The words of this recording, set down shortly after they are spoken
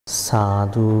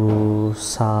Sadhu,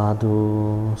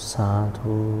 sadhu,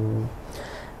 sadhu.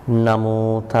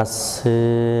 Namo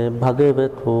tassa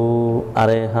bhagavato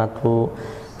arahato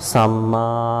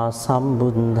samma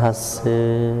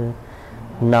sambuddhassa.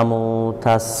 Namo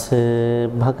tassa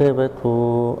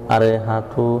bhagavato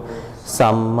arahato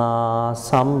samma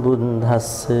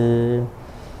sambuddhassa.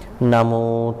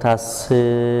 Namo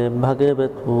tassa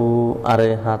bhagavato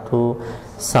arahato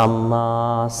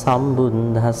samma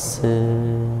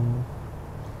sambuddhassa.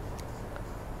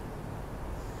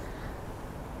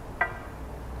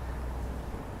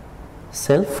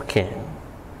 Self-care.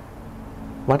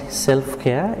 What is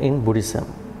self-care in Buddhism?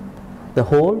 The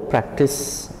whole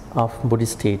practice of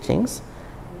Buddhist teachings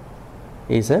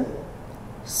is a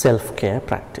self-care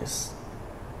practice.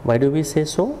 Why do we say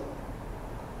so?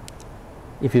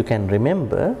 If you can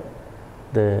remember,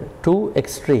 the two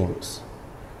extremes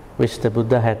which the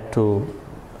Buddha had to,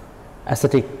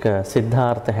 ascetic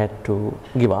Siddhartha had to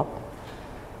give up,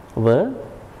 were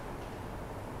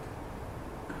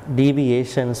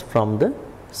deviations from the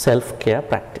self-care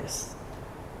practice.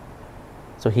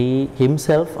 So he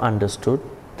himself understood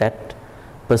that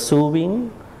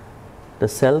pursuing the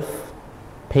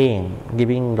self-pain,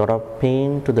 giving a lot of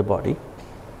pain to the body,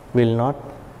 will not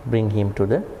bring him to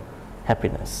the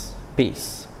happiness,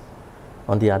 peace.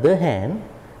 On the other hand,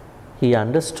 he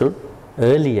understood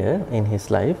earlier in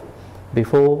his life,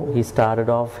 before he started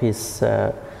off his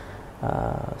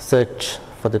search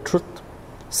for the truth,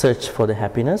 search for the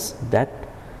happiness, that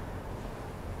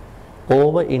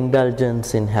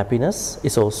overindulgence in happiness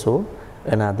is also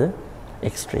another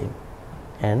extreme.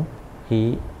 And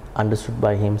he understood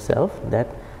by himself that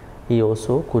he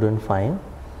also couldn't find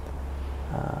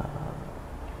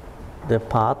the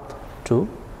path to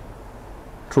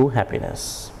true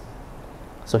happiness.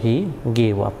 So he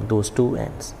gave up those two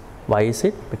ends. Why is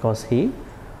it? Because he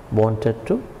wanted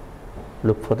to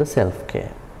look for the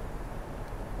self-care.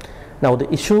 Now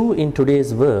the issue in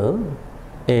today's world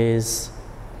is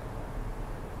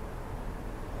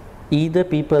either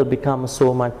people become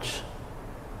so much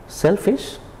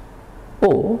selfish,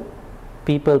 or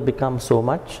people become so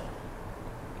much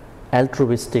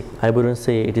altruistic. I wouldn't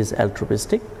say it is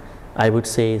altruistic, I would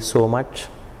say so much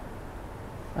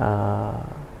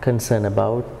concern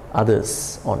about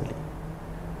others only.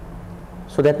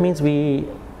 So that means the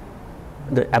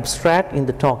abstract in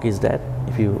the talk is that,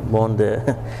 if you want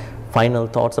the final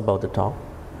thoughts about the talk,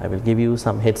 I will give you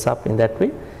some heads up in that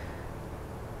way,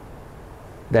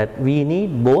 that we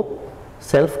need both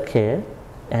self-care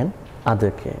and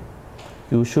other care.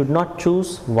 You should not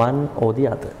choose one or the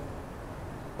other.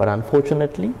 But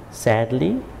unfortunately,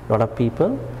 sadly, a lot of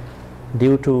people,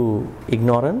 due to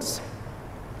ignorance,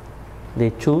 they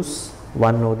choose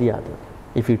one or the other.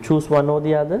 If you choose one or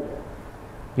the other,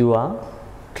 you are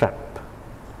trapped.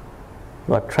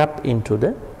 You are trapped into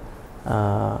the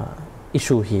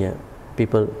issue here.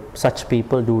 Such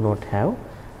people do not have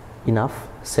enough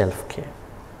self-care.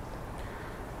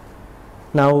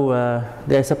 Now,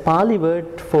 there is a Pali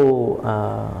word for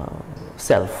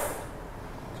self.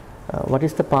 What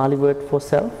is the Pali word for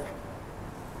self?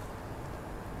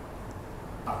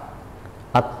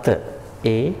 Atta.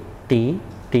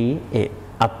 A-T-T-A.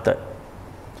 Atta.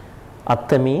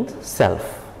 Atta means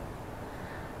self.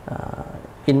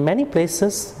 In many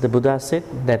places, the Buddha said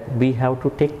that we have to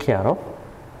take care of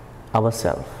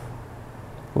ourselves.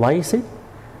 Why is it?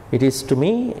 It is to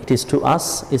me, it is to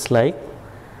us, it's like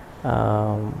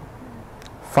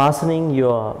fastening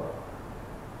your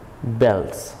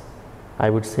belts.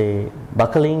 I would say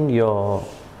buckling your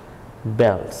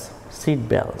belts, seat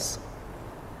belts.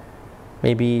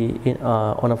 Maybe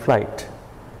on a flight,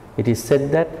 it is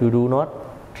said that you do not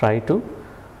try to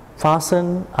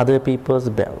fasten other people's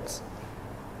belts.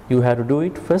 You have to do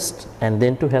it first and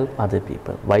then to help other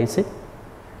people. Why is it?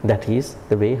 That is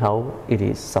the way how it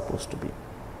is supposed to be.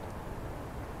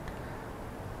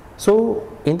 So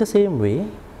in the same way,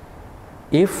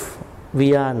 if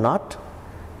we are not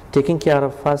taking care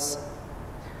of us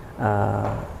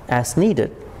as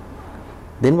needed,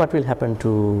 then what will happen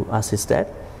to us is that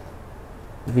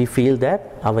we feel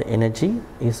that our energy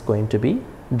is going to be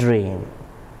drained,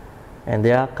 and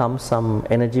there come some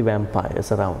energy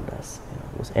vampires around us.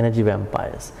 Those energy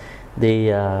vampires, they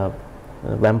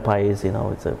vampires,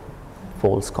 it's a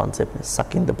false concept,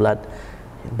 sucking the blood,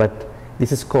 but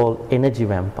this is called energy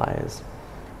vampires.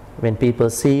 When people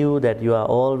see you that you are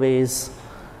always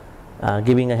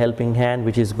giving a helping hand,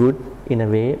 which is good in a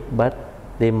way, but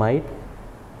they might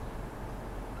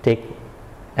take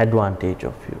advantage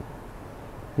of you.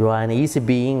 You are an easy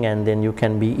being, and then you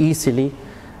can be easily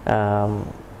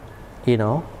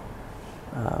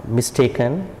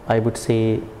mistaken, I would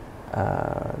say,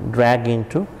 drag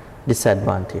into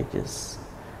disadvantages.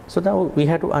 So now we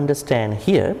have to understand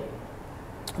here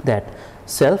that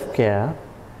self-care,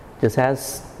 just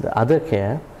as the other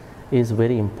care, is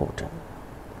very important,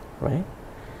 right?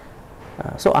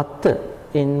 So Atta,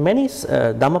 in many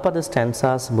Dhammapada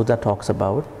stanzas, Buddha talks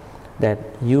about that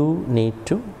you need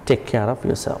to take care of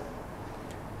yourself.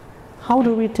 How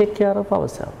do we take care of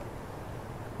ourselves?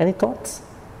 Any thoughts?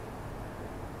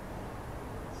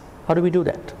 How do we do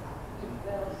that?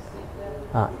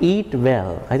 Eat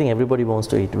well. I think everybody wants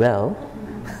to eat well.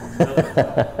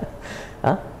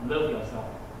 Love yourself.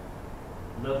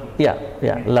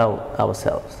 Love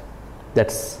ourselves.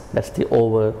 That's the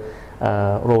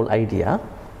overall idea.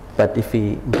 But if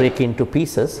we break into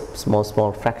pieces,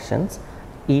 small fractions,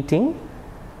 eating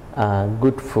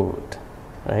good food,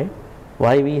 right?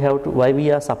 Why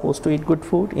we are supposed to eat good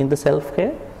food in the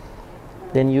self-care?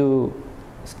 Then you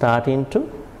start into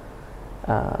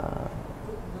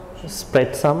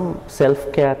spread some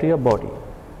self-care to your body,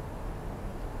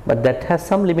 but that has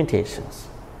some limitations,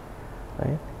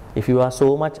 right? If you are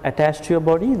so much attached to your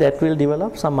body, that will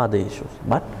develop some other issues,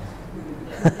 but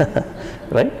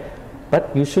right?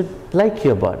 But you should like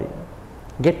your body,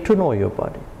 get to know your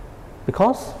body,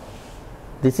 because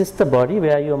this is the body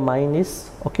where your mind is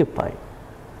occupied.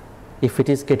 If it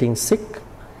is getting sick,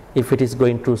 if it is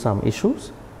going through some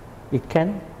issues, it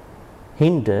can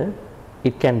hinder,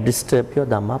 it can disturb your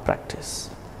Dhamma practice,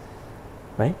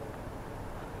 right?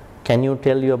 Can you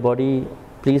tell your body,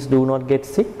 please do not get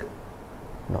sick?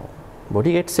 No,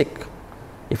 body gets sick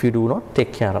if you do not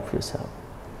take care of yourself.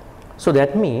 So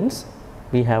that means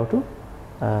we have to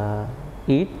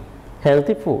eat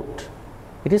healthy food.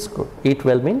 It is good. Eat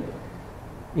well means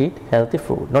eat healthy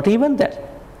food. Not even that.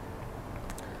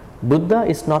 Buddha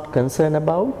is not concerned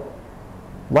about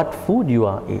what food you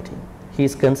are eating. He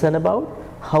is concerned about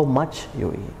how much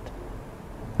you eat.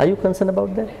 Are you concerned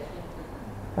about that?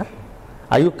 Huh?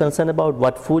 Are you concerned about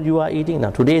what food you are eating? Now,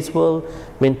 today's world,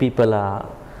 when people are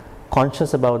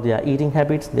conscious about their eating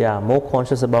habits, they are more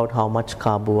conscious about how much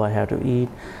carbo I have to eat,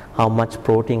 how much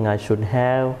protein I should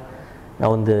have.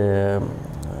 Now, in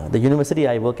the university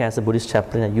I work as a Buddhist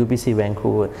chaplain at UBC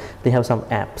Vancouver, they have some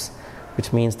apps,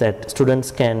 which means that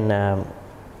students can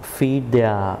feed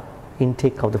their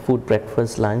intake of the food,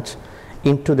 breakfast, lunch,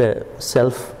 into the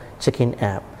self check-in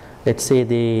app. Let's say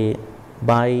they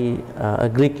buy a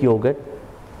Greek yogurt,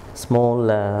 small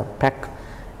pack,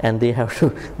 and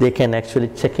they can actually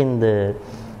check in the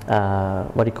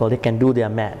they can do their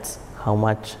maths, how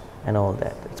much and all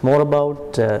that. It's more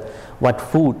about what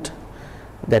food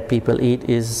that people eat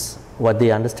is what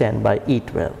they understand by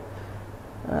eat well.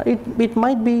 It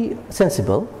might be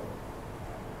sensible,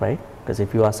 right? Because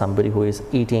if you are somebody who is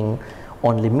eating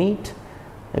only meat,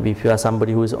 maybe if you are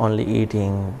somebody who is only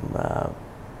eating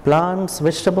plants,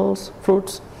 vegetables,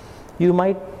 fruits, you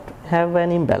might have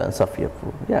an imbalance of your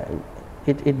food. Yeah,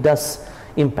 it does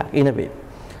impact in a way.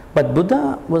 But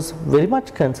Buddha was very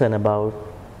much concerned about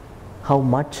how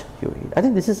much you eat. I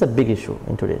think this is a big issue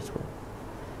in today's world.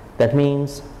 That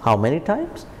means how many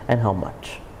times and how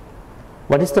much.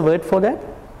 What is the word for that?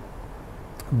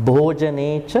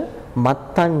 Bhojanecha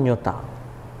mattanyota.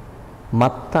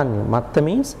 Matta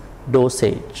means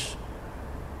dosage.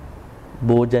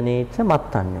 Bhojanecha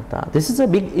mattanyota. This is a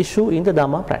big issue in the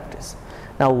Dhamma practice.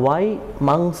 Now, why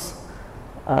monks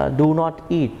do not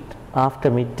eat after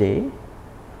midday?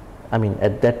 I mean,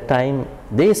 at that time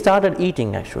they started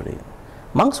eating actually.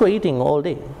 Monks were eating all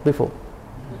day before.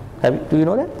 Do you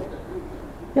know that?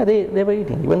 Yeah, they were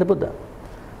eating, even the Buddha.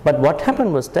 But what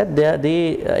happened was that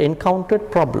they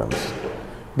encountered problems.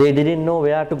 They didn't know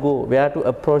where to go, where to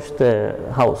approach the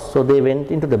house. So they went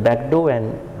into the back door,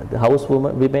 and the house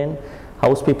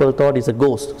people thought it's a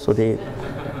ghost. So they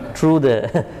threw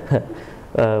the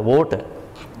water,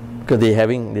 because they're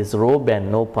having this robe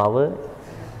and no power.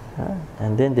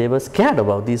 And then they were scared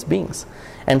about these beings.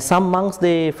 And some monks,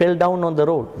 they fell down on the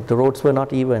road. The roads were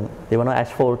not even, they were not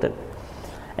asphalted.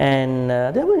 And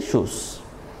there were issues.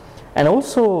 And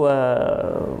also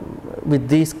with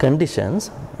these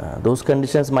conditions, those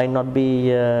conditions might not be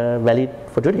valid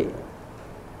for today.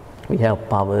 We have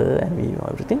power and we have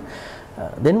everything.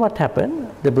 Then what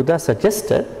happened? The Buddha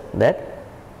suggested that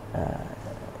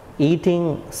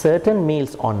eating certain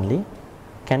meals only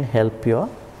can help your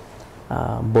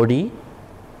body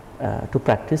to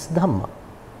practice Dhamma.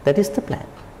 That is the plan,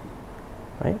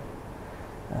 right?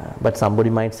 But somebody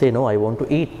might say, no, I want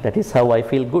to eat. That is how I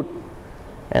feel good,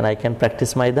 and I can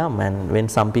practice my Dhamma. And when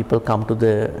some people come to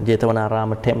the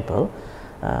Jetavanarama temple,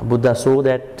 Buddha saw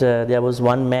that there was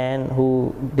one man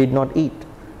who did not eat.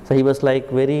 So he was like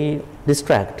very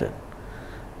distracted.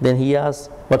 Then he asked,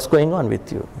 what's going on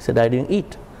with you? He said, I didn't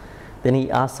eat. Then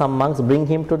he asked some monks, bring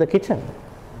him to the kitchen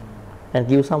and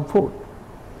give some food.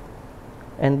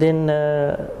 And then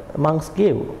monks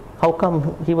gave. How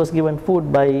come he was given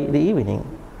food by the evening?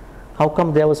 How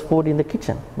come there was food in the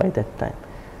kitchen by that time?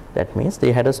 That means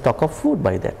they had a stock of food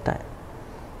by that time,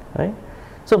 right?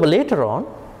 So, but later on,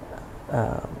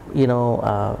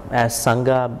 as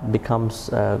Sangha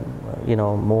becomes,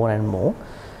 more and more,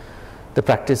 the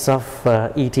practice of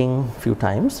eating few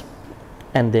times,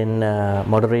 and then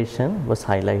moderation was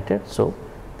highlighted. So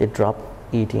they dropped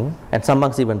eating, and some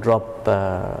monks even drop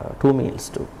 2 meals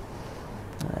too.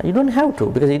 You don't have to,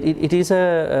 because it is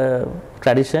a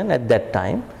tradition at that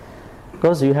time,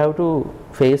 because you have to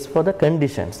face for the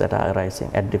conditions that are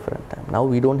arising at different time. Now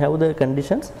we don't have the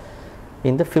conditions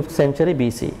in the 5th century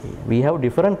BCE. We have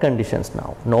different conditions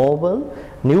now, novel,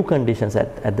 new conditions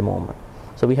at the moment.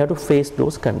 So we have to face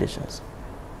those conditions.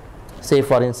 Say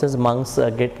for instance, monks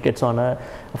gets on a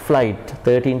flight,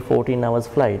 13, 14 hours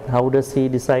flight. How does he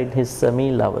decide his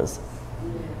meal hours?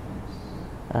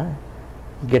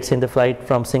 Gets in the flight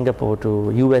from Singapore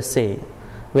to USA.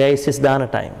 Where is his dana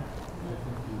time?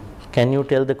 Can you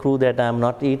tell the crew that I am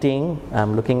not eating, I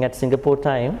am looking at Singapore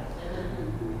time?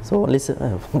 So listen,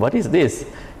 what is this?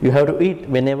 You have to eat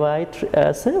whenever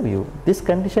I serve you. This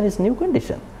condition is new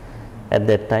condition. At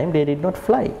that time they did not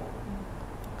fly,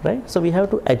 right? So we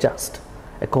have to adjust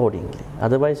accordingly.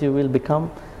 Otherwise you will become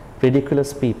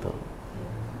ridiculous people.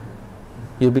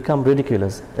 You become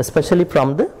ridiculous, especially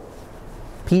from the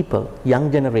people,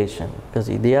 young generation, because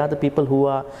they are the people who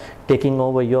are taking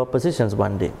over your positions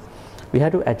one day. We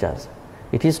have to adjust.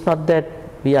 It is not that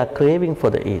we are craving for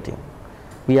the eating.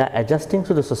 We are adjusting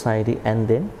to the society and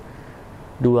then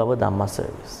do our Dhamma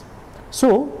service.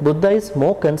 So Buddha is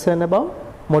more concerned about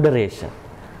moderation.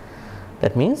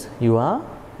 That means you are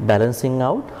balancing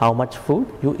out how much food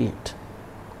you eat.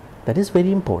 That is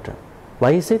very important.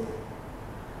 Why is it?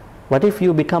 What if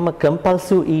you become a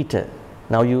compulsive eater?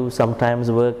 Now you sometimes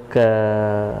work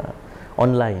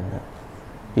online.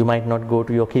 You might not go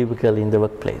to your cubicle in the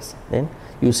workplace. Then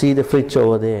you see the fridge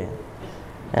over there,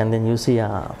 and then you see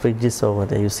fridge is over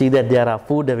there. You see that there are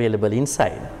food available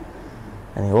inside,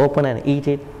 and you open and eat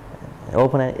it.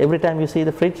 Open, and every time you see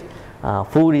the fridge,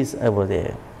 food is over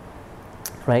there,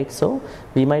 right? So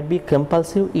we might be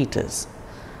compulsive eaters,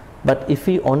 but if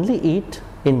we only eat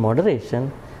in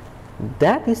moderation,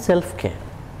 that is self-care.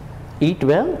 Eat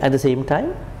well, at the same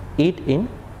time eat in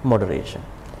moderation.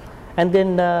 And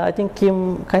then I think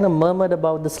Kim kind of murmured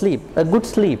about the sleep. A good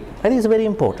sleep, that is very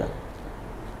important,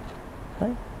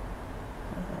 right?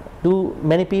 Do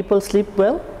many people sleep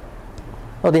well?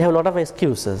 Oh, they have a lot of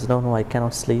excuses. No, I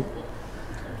cannot sleep.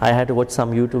 I had to watch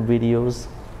some YouTube videos.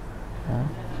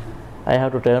 I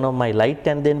have to turn on my light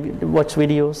and then watch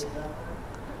videos.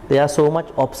 They are so much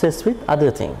obsessed with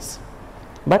other things.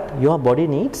 But your body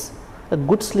needs a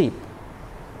good sleep.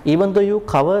 Even though you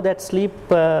cover that sleep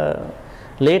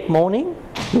late morning,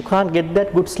 you can't get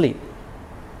that good sleep,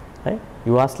 right?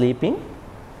 You are sleeping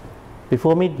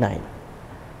before midnight.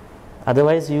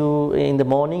 Otherwise, in the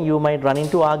morning you might run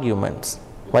into arguments.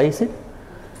 Why is it?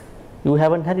 You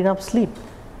haven't had enough sleep,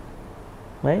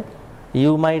 right?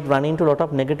 You might run into a lot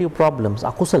of negative problems,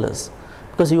 akusalas,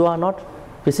 because you are not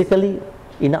physically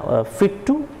fit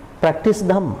to practice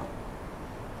Dhamma.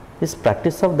 This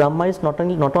practice of Dhamma is not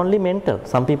only mental.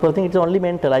 Some people think it's only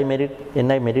mental. When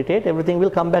I meditate, everything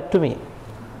will come back to me.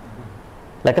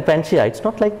 Like a panchia, it's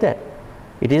not like that.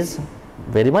 It is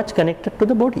very much connected to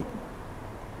the body.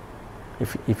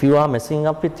 If you are messing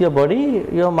up with your body,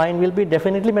 your mind will be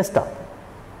definitely messed up,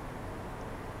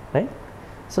 right?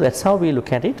 So that's how we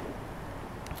look at it.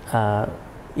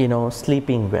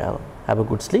 Sleeping well, have a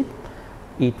good sleep,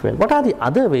 eat well. What are the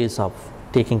other ways of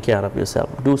taking care of yourself?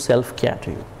 Do self-care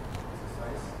to you.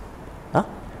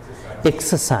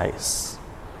 Exercise.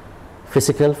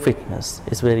 Physical fitness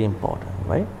is very important,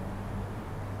 right?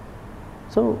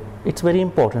 So it's very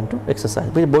important to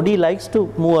exercise. The body likes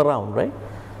to move around, right?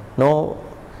 No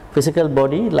physical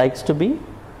body likes to be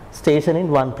stationed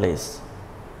in one place.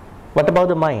 What about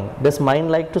the mind? Does mind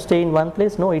like to stay in one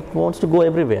place? No, it wants to go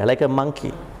everywhere like a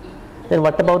monkey. Then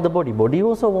what about the body? Body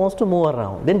also wants to move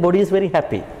around. Then body is very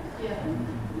happy.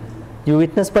 You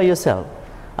witness by yourself.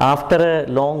 After a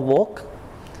long walk,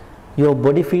 your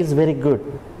body feels very good.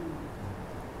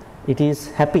 It is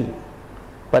happy.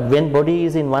 But when body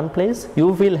is in one place,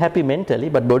 you feel happy mentally,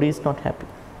 but body is not happy.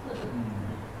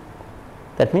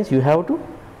 That means you have to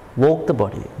walk the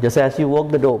body, just as you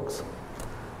walk the dogs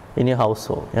in your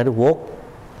household. You have to walk,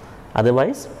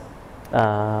 otherwise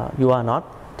you are not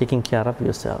taking care of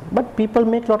yourself. But people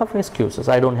make a lot of excuses.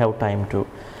 I don't have time to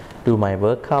do my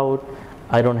workout.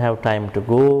 I don't have time to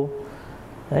go,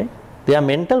 right? They are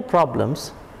mental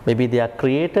problems, maybe they are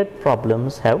created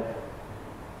problems have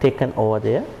taken over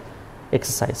their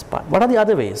exercise part. What are the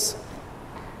other ways?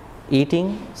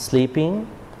 Eating, sleeping,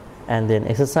 and then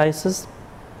exercises.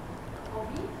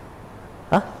 Hobby?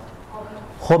 Huh? Hobby.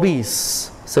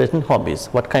 Hobbies, certain hobbies.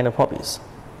 What kind of hobbies?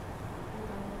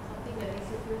 Something that makes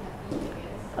you feel happy,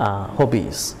 I guess.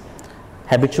 Hobbies,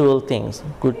 habitual things,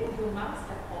 good. Do monks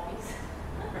have hobbies?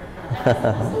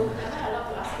 So, am I allowed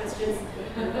to ask questions?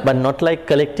 But not like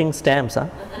collecting stamps, huh?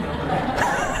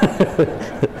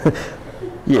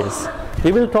 Yes,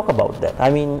 we will talk about that. I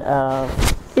mean,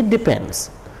 it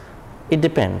depends. It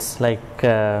depends. Like,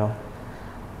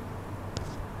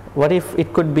 what if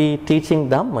it could be teaching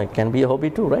Dhamma? It can be a hobby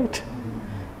too, right?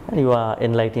 And you are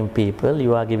enlightening people,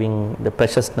 you are giving the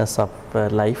preciousness of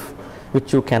life,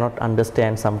 which you cannot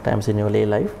understand sometimes in your lay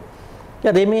life.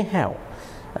 Yeah, they may have.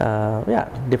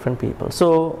 Different people.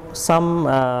 So, some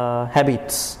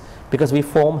habits, because we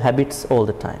form habits all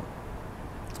the time.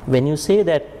 When you say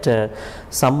that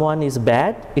someone is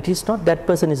bad, it is not that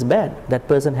person is bad. That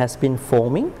person has been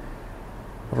forming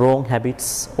wrong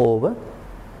habits over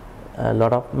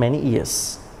many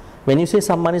years. When you say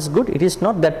someone is good, it is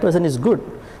not that person is good.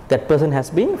 That person has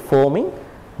been forming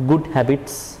good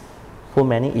habits for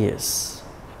many years.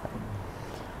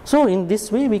 So, in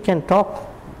this way, we can talk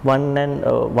one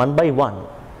by one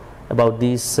about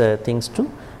these things to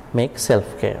make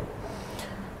self-care.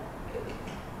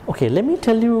 Okay, let me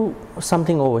tell you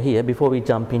something over here before we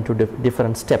jump into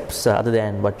different steps other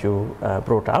than what you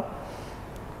brought up.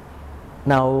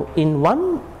 Now, in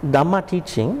one Dhamma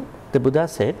teaching, the Buddha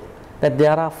said that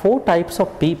there are 4 types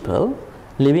of people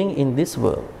living in this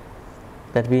world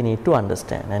that we need to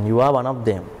understand, and you are one of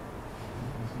them.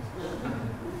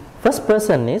 First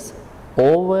person is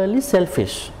overly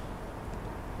selfish,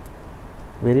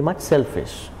 very much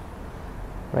selfish,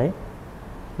 right?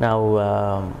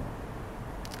 Now,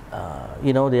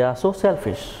 they are so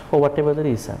selfish for whatever the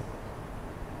reason,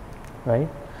 right?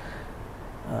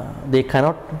 They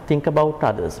cannot think about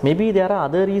others. Maybe there are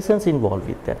other reasons involved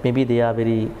with that. Maybe they are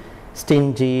very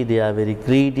stingy, they are very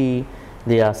greedy,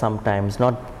 they are sometimes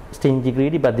not stingy,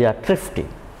 greedy, but they are thrifty.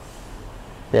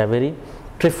 They are very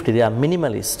thrifty, they are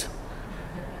minimalist.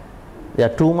 They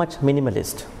are too much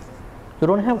minimalist. You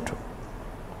don't have to,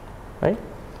 right?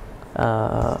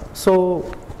 So,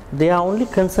 they are only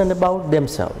concerned about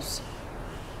themselves,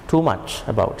 too much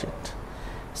about it.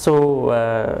 So,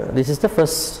 this is the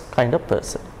first kind of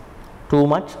person, too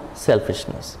much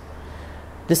selfishness.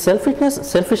 This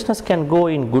selfishness can go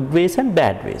in good ways and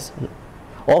bad ways.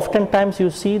 Oftentimes you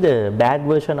see the bad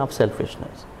version of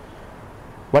selfishness.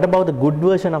 What about the good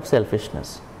version of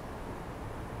selfishness?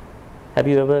 Have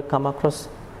you ever come across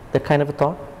that kind of a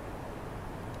thought?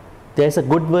 There is a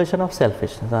good version of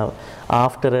selfishness. Now,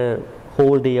 after a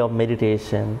whole day of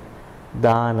meditation,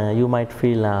 dana, you might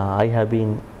feel, I have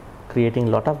been creating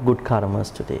a lot of good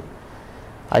karmas today.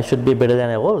 I should be better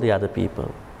than all the other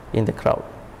people in the crowd,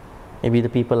 maybe the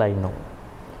people I know.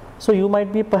 So, you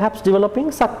might be perhaps developing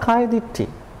sakkaya ditthi,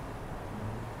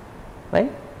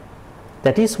 right?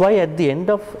 That is why at the end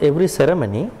of every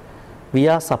ceremony, we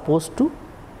are supposed to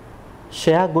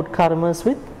share good karmas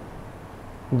with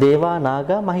Deva,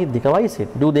 Naga, Mahiddhika. Why is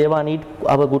it? Do Deva need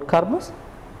our good karmas?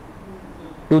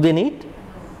 Do they need?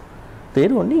 They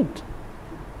don't need.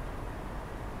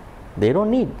 They don't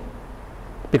need.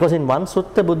 Because in one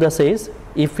sutta, Buddha says,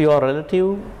 if your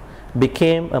relative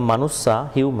became a manussa,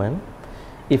 human,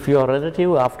 if your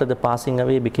relative after the passing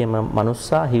away became a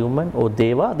manussa, human or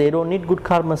deva, they don't need good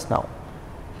karmas now,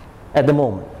 at the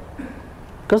moment.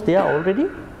 Because they are already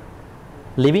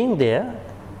living there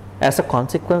as a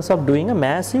consequence of doing a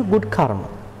massive good karma.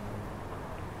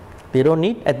 They don't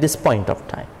need at this point of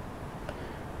time.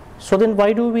 So then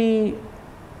why do we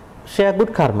share good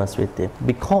karmas with them?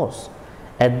 Because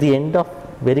at the end of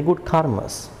very good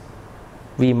karmas,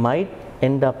 we might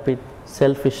end up with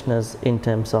selfishness in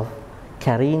terms of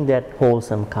carrying that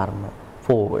wholesome karma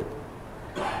forward.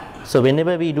 So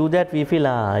whenever we do that, we feel,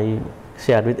 I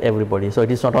share with everybody, so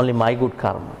it is not only my good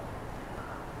karma.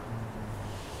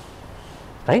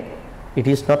 Right? It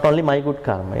is not only my good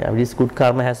karma. This good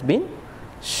karma has been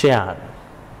shared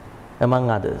among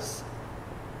others.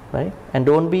 Right? And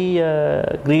don't be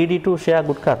greedy to share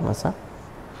good karmas. Huh?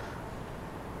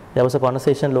 There was a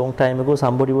conversation long time ago.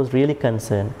 Somebody was really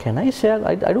concerned. Can I share?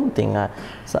 I don't think.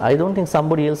 I don't think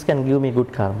somebody else can give me good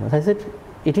karmas. I said,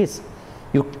 it is.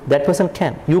 That person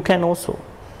can. You can also.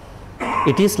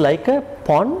 It is like a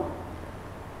pond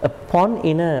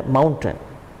in a mountain.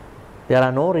 There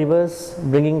are no rivers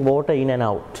bringing water in and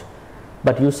out.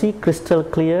 But you see crystal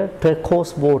clear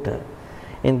turquoise water.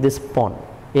 in this pond,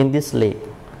 in this lake.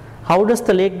 How does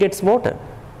the lake gets water?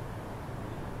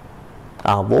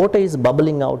 Water is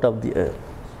bubbling out of the earth.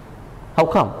 How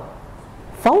come?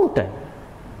 Fountain.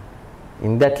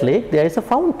 In that lake there is a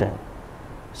fountain.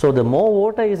 So the more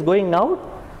water is going out,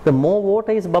 the more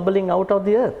water is bubbling out of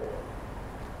the earth.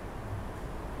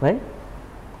 Right?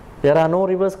 There are no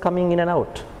rivers coming in and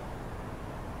out.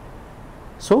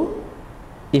 So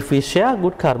if we share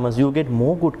good karmas, you get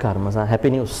more good karmas.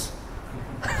 Happy news.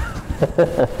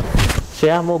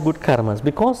 Share more good karmas,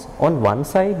 because on one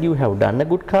side you have done a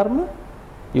good karma,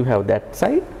 you have that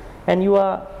side, and you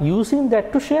are using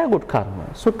that to share good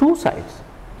karma. So two sides,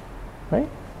 right?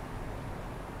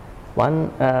 One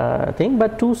thing,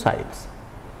 but two sides.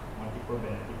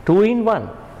 Two in one,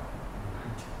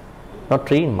 not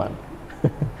three in one.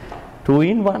 Two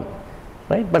in one,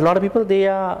 right? But a lot of people, they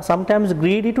are sometimes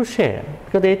greedy to share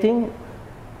because they think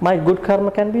my good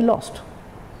karma can be lost.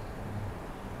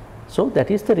 So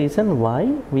that is the reason why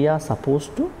we are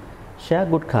supposed to share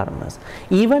good karmas.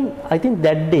 Even I think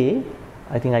that day,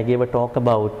 I think I gave a talk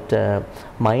about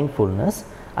mindfulness.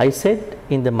 I said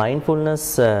in the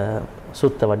mindfulness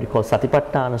sutta, what we call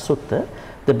Satipatthana Sutta,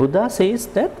 the Buddha says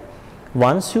that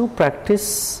once you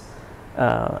practice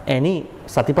any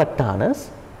Satipatthanas,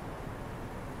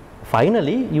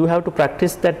 finally you have to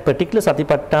practice that particular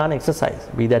Satipatthana exercise,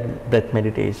 be that breath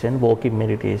meditation, walking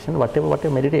meditation, whatever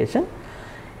meditation,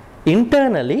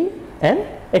 internally and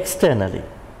externally.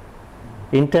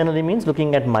 Internally means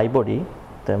looking at my body,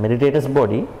 the meditator's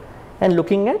body, and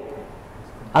looking at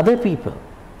other people.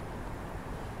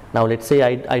 Now let's say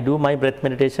I do my breath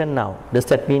meditation now. Does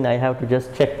that mean I have to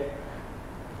just check,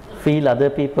 feel other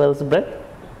people's breath?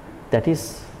 That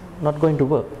is not going to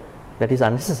work. That is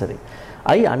unnecessary.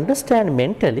 I understand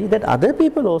mentally that other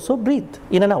people also breathe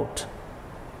in and out.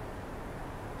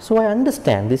 So I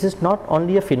understand this is not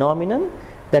only a phenomenon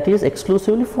that is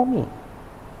exclusively for me.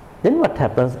 Then what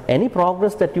happens? Any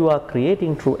progress that you are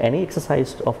creating through any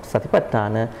exercise of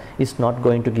Satipatthana is not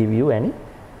going to give you any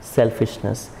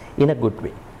selfishness in a good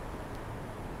way.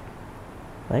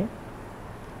 Right?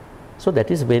 So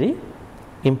that is very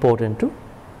important to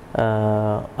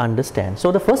understand.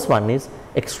 So the first one is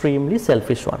extremely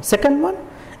selfish one. Second one,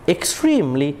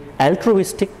 extremely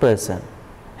altruistic person.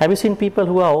 Have you seen people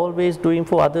who are always doing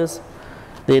for others?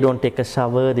 They don't take a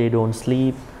shower, they don't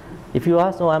sleep. If you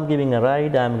ask, oh, I'm giving a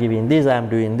ride, I'm giving this, I'm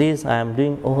doing this, I'm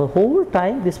doing, the whole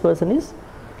time this person is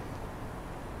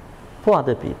for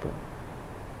other people.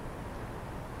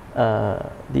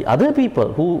 The other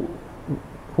people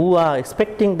who are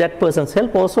expecting that person's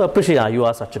help also appreciate, you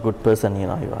are such a good person, you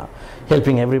are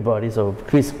helping everybody, so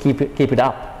please keep it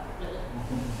up.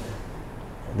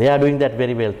 They are doing that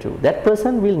very well too. That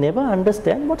person will never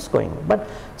understand what's going on. But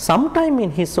sometime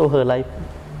in his or her life,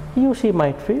 he or she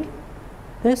might feel,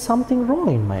 there's something wrong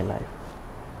in my life.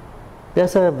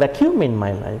 There's a vacuum in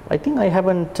my life. I think I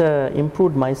haven't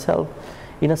improved myself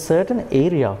in a certain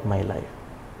area of my life.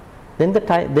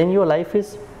 Then your life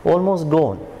is almost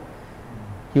gone.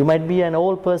 You might be an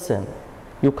old person.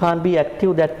 You can't be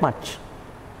active that much.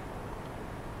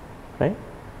 Right?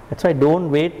 That's why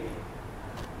don't wait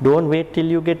till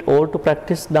you get old to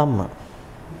practice Dhamma.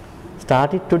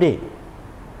 Start it today.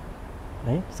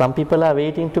 Right? Some people are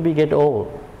waiting to get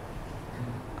old.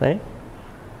 Right?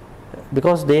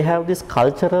 Because they have this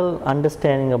cultural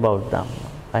understanding about Dhamma.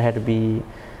 I had to be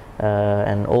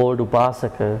an old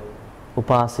upasaka,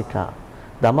 upasika.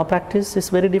 Dhamma practice is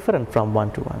very different from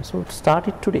one to one. So start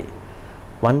it today.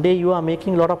 One day you are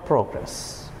making a lot of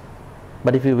progress.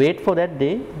 But if you wait for that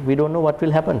day, we don't know what will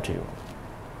happen to you.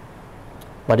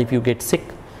 But if you get sick,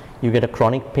 you get a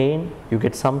chronic pain, you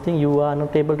get something, you are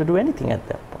not able to do anything at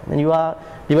that point. And you are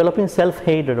developing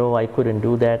self-hatred. Oh, I couldn't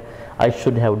do that. I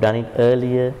should have done it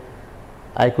earlier.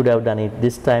 I could have done it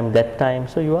this time, that time.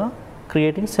 So you are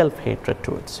creating self-hatred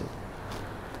towards you.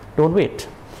 Don't wait.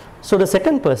 So the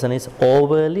second person is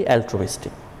overly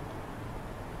altruistic.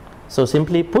 So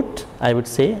simply put, I would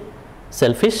say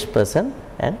selfish person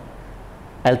and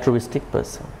altruistic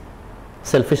person.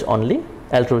 Selfish only,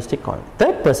 altruistic only.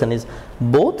 Third person is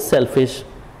both selfish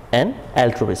and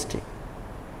altruistic.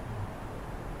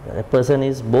 A person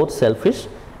is both selfish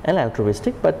and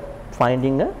altruistic, but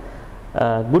finding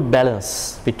a good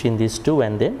balance between these two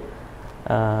and then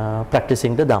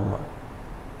practicing the Dhamma.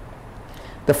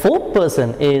 The fourth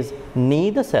person is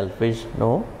neither selfish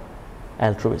nor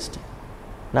altruistic.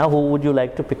 Now who would you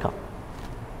like to pick up?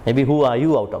 Maybe who are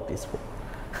you out of these four?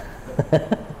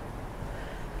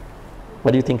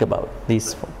 What do you think about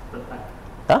these four?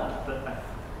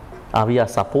 Huh? We are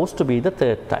supposed to be the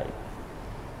third type.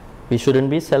 We shouldn't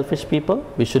be selfish people.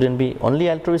 We shouldn't be only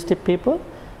altruistic people.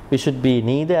 We should be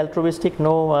neither altruistic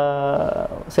nor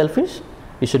selfish.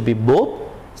 We should be both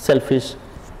selfish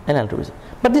and altruistic.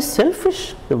 But this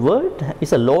selfish, the word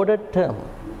is a loaded term.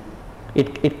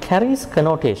 It carries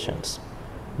connotations,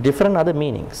 different other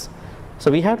meanings. So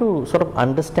we have to sort of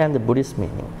understand the Buddhist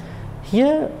meaning.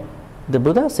 Here the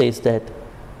Buddha says that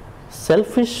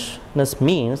selfishness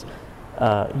means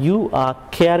you are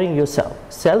caring yourself.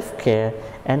 Self-care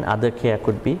and other care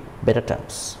could be better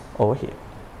terms over here.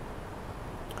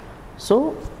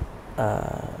 So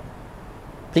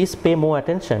please pay more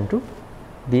attention to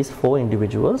these four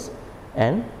individuals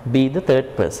and be the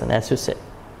third person, as you said,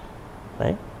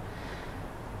 right?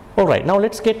 All right, now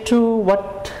let's get to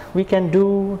what we can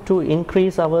do to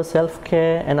increase our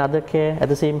self-care and other care at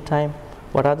the same time.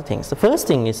 What are the things? The first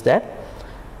thing is that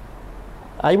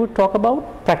I would talk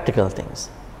about practical things,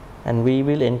 and we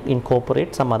will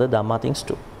incorporate some other Dhamma things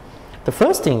too. The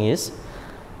first thing is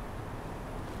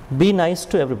be nice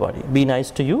to everybody. Be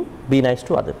nice to you, be nice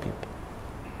to other people.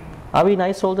 Are we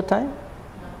nice all the time?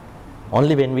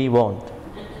 Only when we want.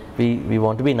 We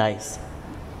want to be nice.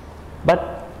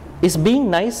 But is being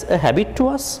nice a habit to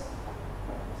us?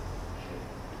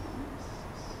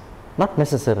 Not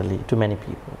necessarily to many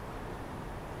people,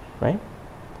 right?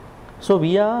 So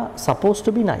we are supposed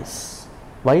to be nice.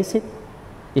 Why is it?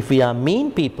 If we are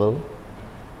mean people,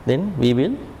 then we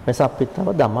will mess up with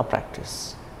our Dhamma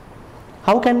practice.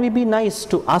 How can we be nice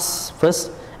to us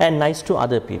first and nice to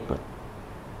other people?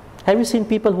 Have you seen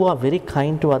people who are very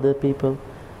kind to other people,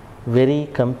 very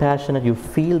compassionate? You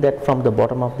feel that from the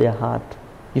bottom of their heart.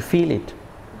 You feel it.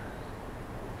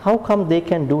 How come they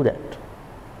can do that?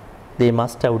 They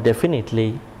must have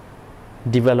definitely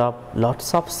developed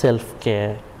lots of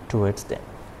self-care towards them.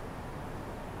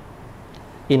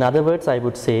 In other words, I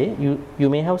would say, you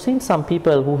may have seen some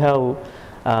people who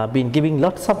have been giving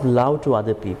lots of love to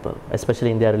other people,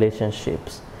 especially in their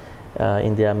relationships,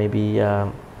 in their maybe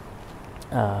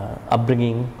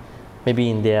upbringing, maybe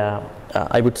in their,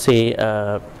 I would say,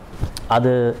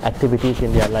 other activities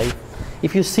in their life.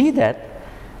 If you see that,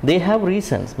 they have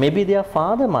reasons. Maybe their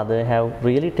father, mother have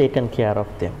really taken care of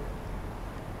them.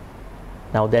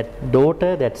 Now that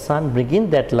daughter, that son, bringing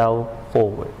that love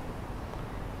forward.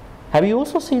 Have you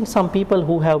also seen some people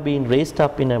who have been raised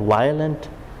up in a violent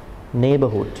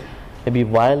neighborhood, maybe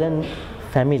violent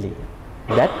family?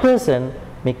 That person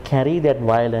may carry that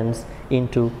violence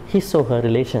into his or her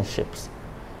relationships,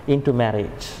 into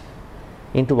marriage,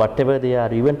 into whatever they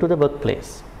are, even to the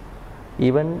workplace,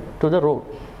 even to the road,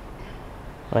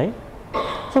 right?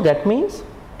 So that means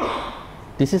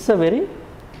this is a very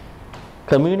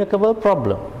communicable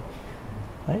problem,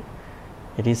 right?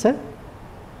 It is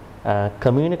a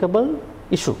communicable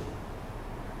issue.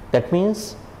 That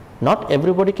means not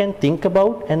everybody can think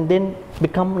about and then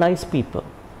become nice people.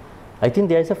 I think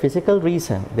there is a physical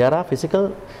reason. There are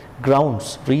physical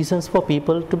grounds, reasons for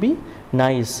people to be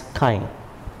nice, kind.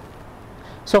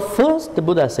 So first the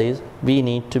Buddha says we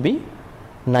need to be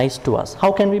nice to us.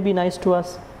 How can we be nice to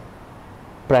us?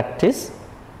 Practice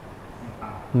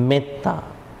metta.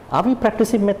 Are we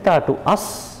practicing metta to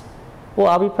us, or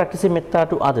are we practicing metta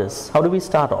to others? How do we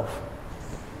start off?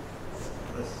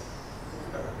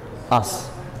 Us.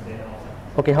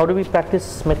 Okay, how do we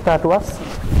practice metta to us?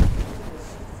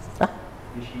 Huh?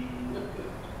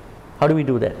 How do we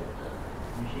do that?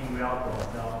 Wishing well to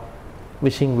ourselves.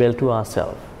 Wishing well to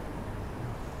ourselves.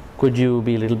 Could you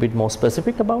be a little bit more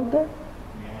specific about that?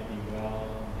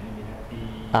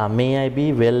 May I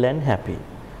be well and happy.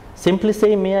 Simply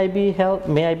say may I be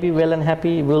well and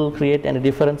happy will create any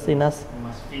difference in us. You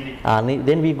must feel it.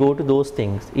 Then we go to those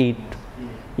things.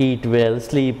 Eat well,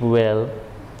 sleep well,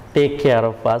 take care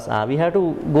of us. We have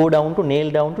to go down to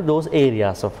nail down to those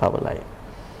areas of our life.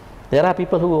 There are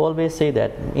people who always say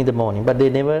that in the morning, but they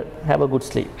never have a good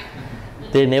sleep.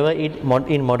 They never eat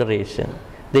in moderation.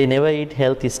 They never eat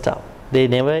healthy stuff. They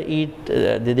never eat.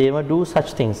 They never do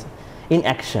such things in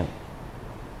action.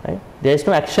 Right? There is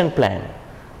no action plan.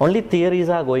 Only theories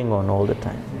are going on all the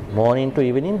time. Morning to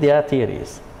evening, there are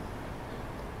theories.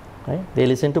 Right? They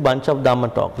listen to bunch of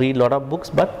Dhamma talk, read lot of books,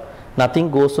 but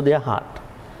nothing goes to their heart.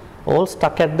 All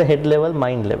stuck at the head level,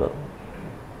 mind level.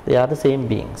 They are the same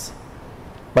beings.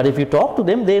 But if you talk to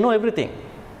them, they know everything.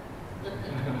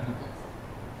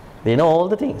 They know all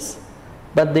the things.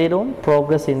 But they don't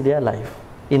progress in their life,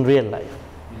 in real life.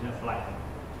 It's just like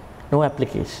No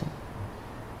application.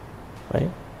 Right?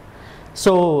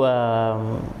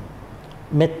 So,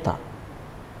 metta.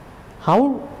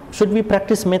 How should we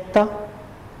practice metta?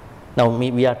 Now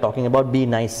we are talking about be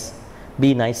nice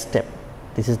step.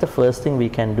 This is the first thing we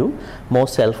can do, more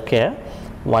self-care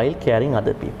while caring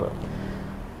other people.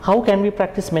 How can we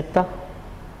practice metta?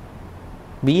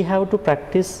 we have to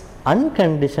practice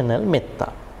unconditional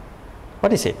metta.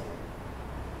 What is it?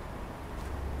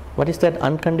 What is that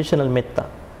unconditional metta?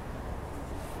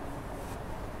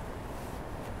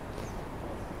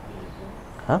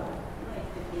 Huh?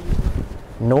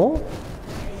 No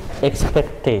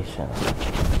expectation.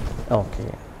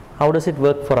 Okay. How does it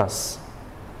work for us?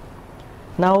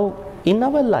 Now, in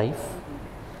our life,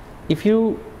 if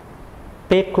you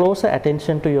pay closer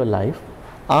attention to your life,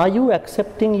 are you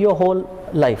accepting your whole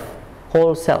life,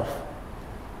 whole self?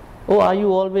 Or are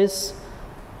you always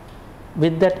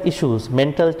with that issues,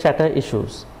 mental chatter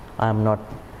issues? I am not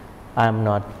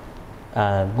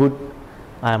good,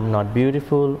 I am not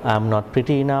beautiful, I am not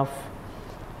pretty enough,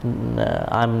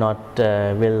 I am not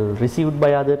well received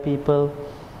by other people,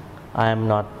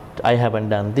 I haven't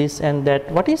done this and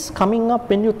that. What is coming up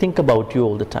when you think about you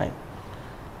all the time?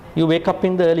 You wake up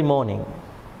in the early morning,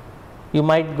 you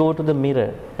might go to the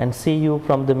mirror and see you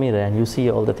from the mirror and you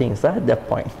see all the things at that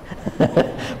point.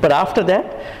 But after that,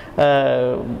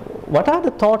 what are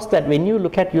the thoughts that when you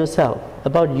look at yourself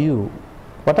about you,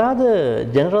 what are the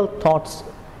general thoughts,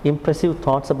 impressive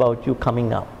thoughts about you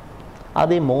coming up? Are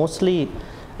they mostly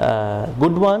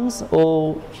good ones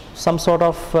or some sort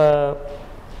of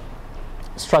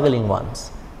struggling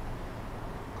ones?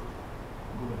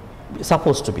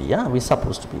 Supposed to be, yeah, we're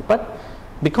supposed to be. But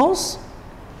because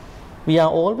we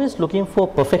are always looking for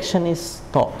perfectionist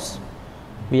thoughts,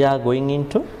 we are going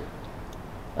into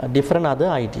different other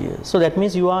ideas. So that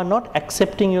means you are not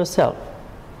accepting yourself.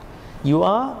 You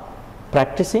are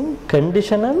practicing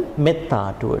conditional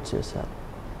metta towards yourself.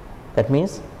 That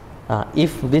means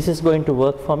if this is going to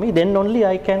work for me, then only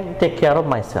I can take care of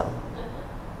myself.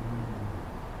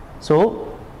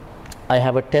 So I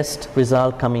have a test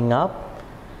result coming up,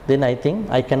 then I think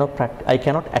I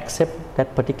cannot accept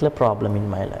that particular problem in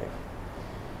my life.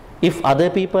 If other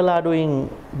people are doing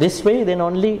this way, then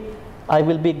only I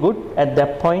will be good. At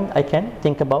that point I can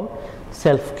think about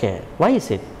self-care. Why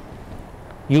is it?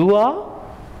 You are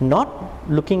not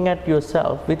looking at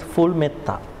yourself with full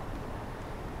metta.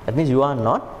 That means you are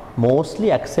not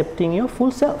mostly accepting your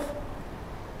full self.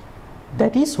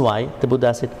 That is why the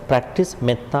Buddha said, practice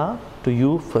metta to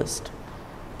you first.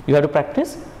 You have to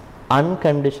practice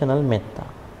unconditional metta.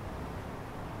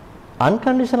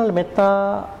 Unconditional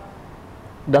metta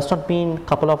does not mean a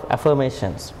couple of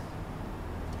affirmations.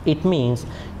 It means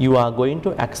you are going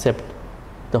to accept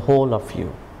the whole of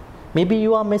you. Maybe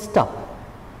you are messed up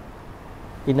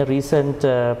in a recent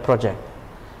project.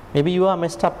 Maybe you are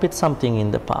messed up with something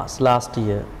in the past, last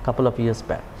year, couple of years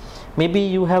back. Maybe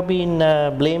you have been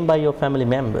blamed by your family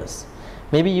members.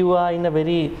 Maybe you are in a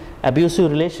very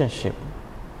abusive relationship.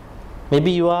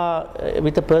 Maybe you are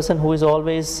with a person who is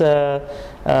always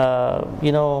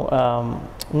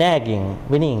nagging,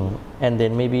 winning, and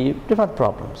then maybe different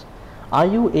problems. Are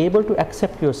you able to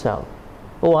accept yourself?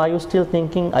 Or are you still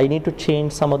thinking, I need to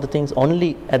change some of the things,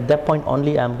 only at that point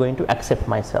only I am going to accept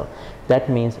myself? That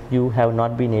means you have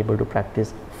not been able to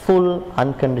practice full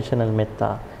unconditional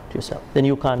metta to yourself. Then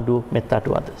you can't do metta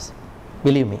to others.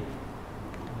 Believe me,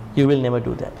 you will never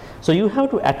do that. So you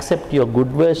have to accept your good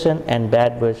version and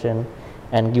bad version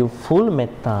and give full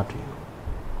metta to you.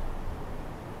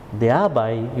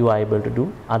 Thereby you are able to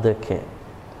do other care.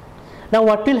 Now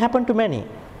what will happen to many?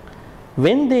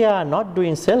 When they are not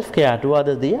doing self-care to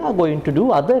others, they are going to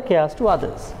do other cares to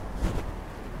others.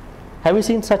 Have you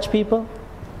seen such people?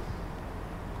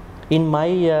 In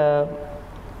my,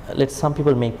 some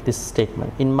people make this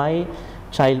statement. In my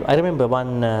child, I remember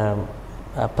one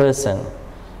person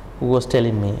who was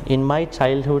telling me, in my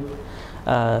childhood,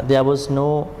 there was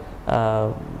no,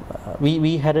 we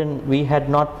didn't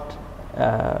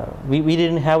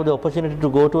have the opportunity to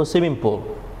go to a swimming pool.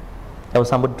 That was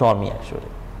somebody told me actually.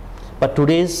 But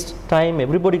today's time,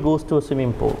 everybody goes to a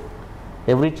swimming pool.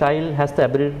 Every child has the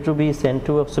ability to be sent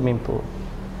to a swimming pool.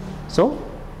 So,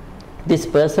 this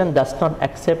person does not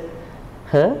accept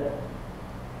her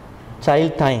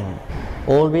child time,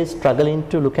 always struggling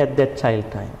to look at that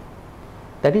child time.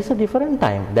 That is a different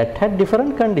time, that had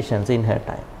different conditions in her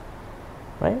time,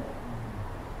 right?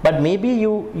 But maybe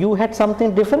you had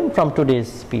something different from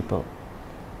today's people,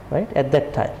 right, at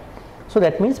that time. So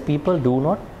that means people do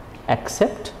not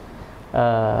accept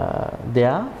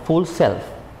their full self.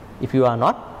 If you are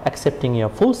not accepting your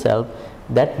full self,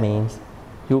 that means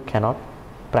you cannot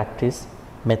practice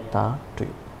metta to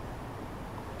you.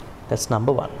 That's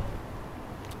number one.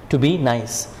 To be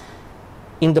nice.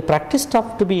 In the practice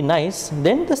of to be nice,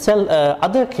 then the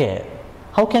other care.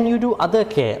 How can you do other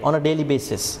care on a daily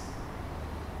basis?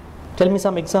 Tell me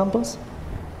some examples.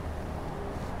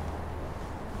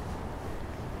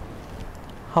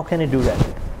 How can you do that?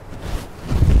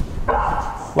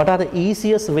 What are the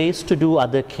easiest ways to do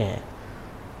other care?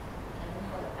 Caring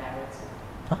for the parents.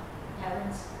 Huh?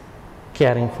 Parents.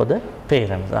 Caring for the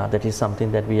parents. That is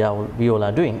something that we all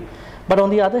are doing. But on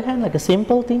the other hand, like a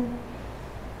simple thing,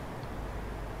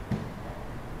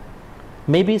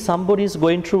 maybe somebody is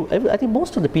going through, I think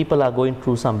most of the people are going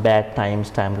through some bad times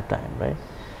time to time, right?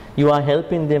 You are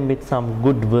helping them with some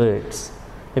good words.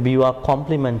 Maybe you are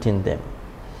complimenting them,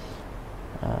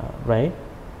 right?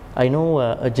 I know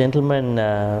a gentleman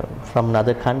from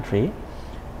another country.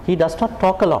 He does not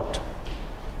talk a lot,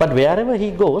 but wherever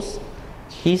he goes,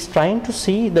 he is trying to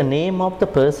see the name of the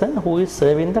person who is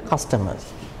serving the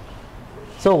customers.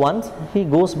 So once he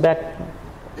goes back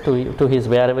to his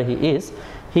wherever he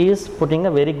is putting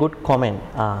a very good comment.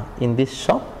 In this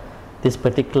shop, this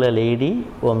particular lady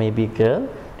or maybe girl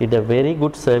did a very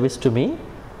good service to me.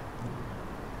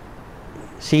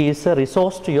 She is a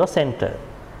resource to your center.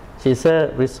 She is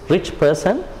a rich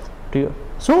person to you.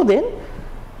 So then,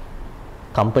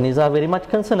 companies are very much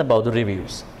concerned about the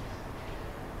reviews.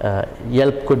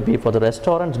 Yelp could be for the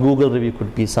restaurants, Google review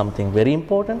could be something very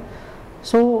important.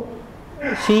 So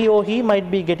she or he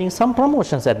might be getting some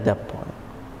promotions at that point.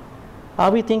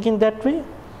 Are we thinking that way?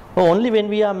 Or only when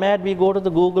we are mad we go to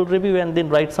the Google review and then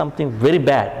write something very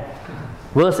bad,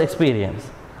 worse experience.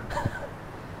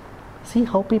 See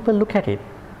how people look at it.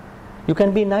 You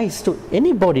can be nice to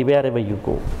anybody wherever you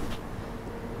go,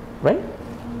 right?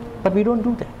 But we don't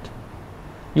do that.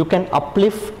 You can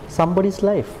uplift somebody's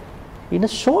life in a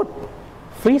short,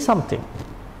 free something,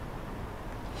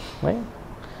 right?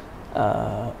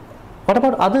 What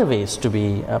about other ways to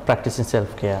be practicing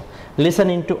self-care?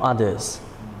 Listening to others,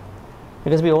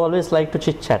 because we always like to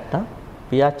chit-chat. Huh?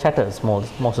 We are chatters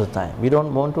most of the time. We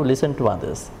don't want to listen to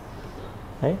others,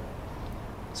 right?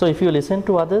 So if you listen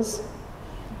to others,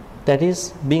 that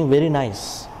is being very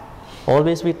nice.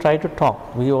 Always we try to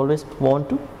talk. We always want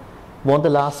the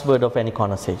last word of any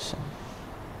conversation.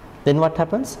 Then what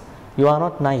happens? You are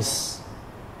not nice.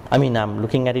 I mean, I'm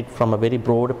looking at it from a very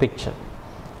broad picture.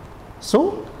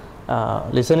 So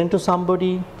listening to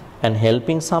somebody and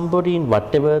helping somebody in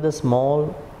whatever the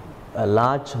small,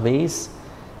 large ways,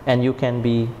 and you can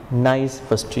be nice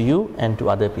first to you and to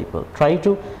other people. Try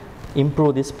to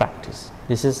improve this practice.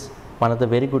 This is one of the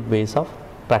very good ways of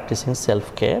practicing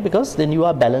self-care, because then you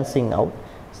are balancing out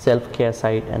self-care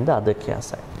side and the other care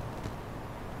side.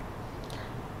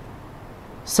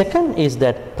 Second is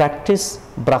that practice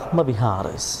Brahma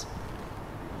Viharas.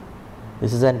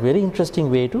 This is a very interesting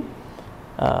way to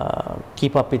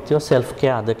keep up with your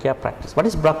self-care, other care practice. What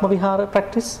is Brahma Vihara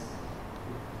practice?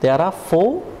 There are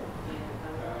 4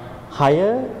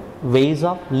 higher ways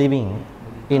of living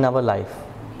in our life,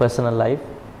 personal life,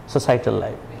 societal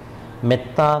life.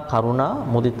 Metta, Karuna,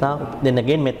 Mudita, then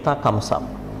again Metta comes up.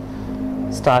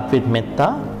 Start with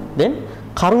Metta, then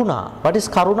Karuna. What is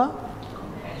Karuna?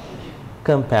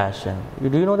 Compassion.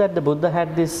 Do you know that the Buddha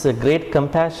had this great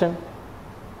compassion?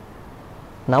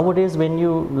 Nowadays, when a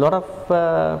lot of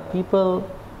people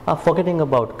are forgetting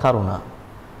about Karuna,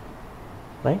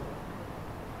 right?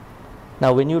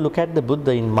 Now, when you look at the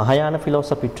Buddha in Mahayana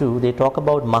philosophy too, they talk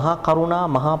about Maha Karuna,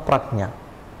 Maha Prajna.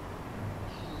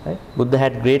 Right? Buddha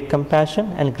had great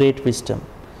compassion and great wisdom.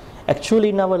 Actually,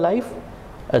 in our life,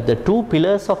 the 2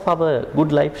 pillars of our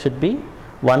good life should be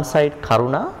one side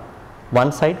Karuna,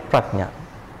 one side Prajna.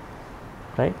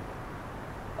 Right?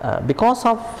 Because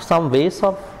of some ways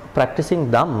of practicing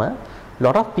Dhamma,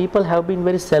 lot of people have been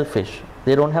very selfish.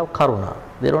 They don't have Karuna.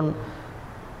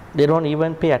 They don't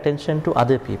even pay attention to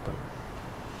other people.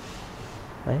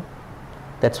 Right?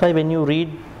 That's why when you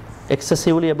read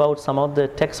excessively about some of the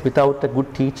texts without a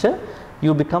good teacher,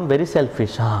 you become very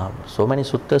selfish. So many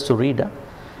suttas to read.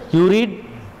 You read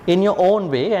in your own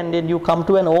way and then you come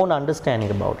to an own understanding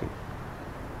about it.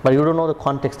 But you don't know the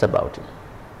context about it.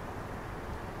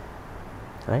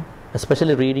 Right?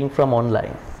 Especially reading from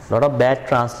online. A lot of bad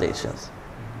translations.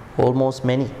 Almost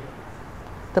many.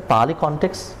 The Pali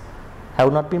context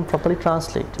have not been properly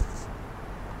translated.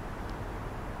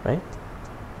 Right?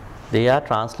 They are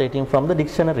translating from the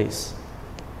dictionaries.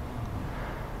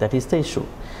 That is the issue.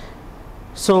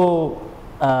 So,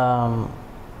 Karuna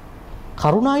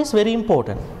is very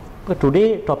important. But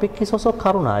today topic is also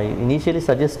Karuna. I initially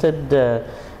suggested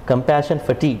compassion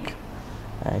fatigue.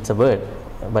 It's a word.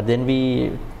 But then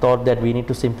we thought that we need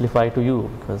to simplify to you,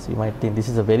 because you might think this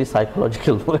is a very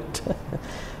psychological word.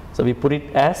 So we put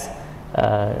it as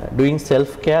doing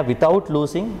self-care without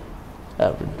losing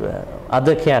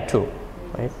other care too.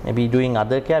 Right? Maybe doing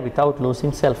other care without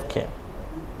losing self-care.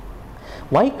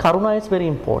 Why Karuna is very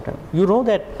important? You know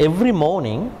that every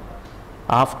morning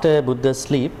after Buddha's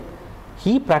sleep,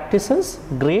 he practices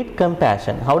great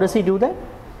compassion. How does he do that?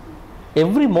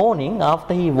 every morning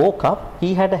after he woke up,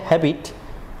 he had a habit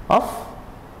of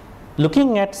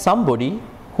looking at somebody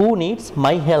who needs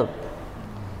my help,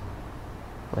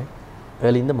 right?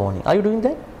 Early in the morning. Are you doing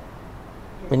that?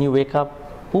 When you wake up,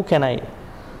 who can I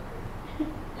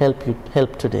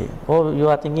help today? Or you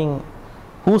are thinking,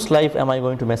 whose life am I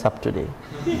going to mess up today?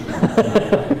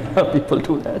 People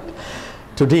do that.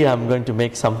 Today I'm going to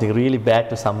make something really bad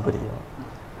to somebody.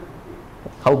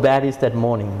 How bad is that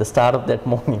morning, the start of that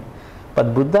morning?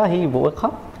 But Buddha, he woke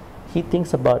up, he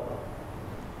thinks about,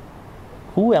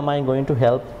 who am I going to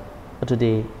help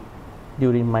today,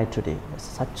 during my today? It's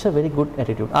such a very good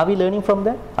attitude. Are we learning from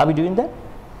that? Are we doing that?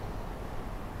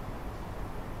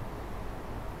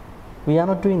 We are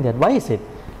not doing that. Why is it?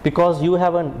 Because you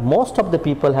haven't, most of the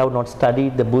people have not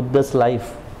studied the Buddha's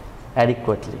life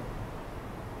adequately.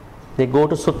 They go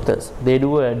to suttas, they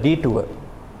do a detour.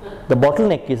 The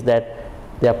bottleneck is that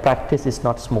their practice is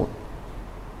not smooth.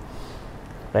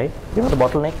 Right? You know the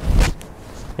bottleneck?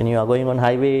 When you are going on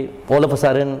highway, all of a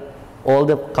sudden, all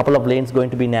the couple of lanes going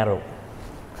to be narrow.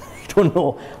 You don't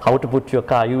know how to put your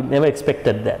car. You never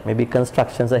expected that. Maybe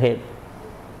constructions ahead.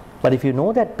 But if you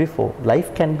know that before,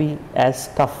 life can be as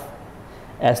tough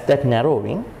as that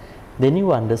narrowing, then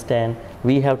you understand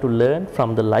we have to learn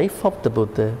from the life of the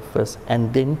Buddha first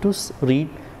and then to read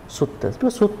suttas.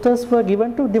 Because suttas were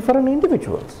given to different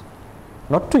individuals,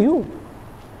 not to you.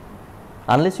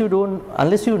 Unless you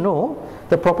know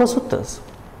the proper suttas.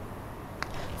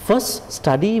 First,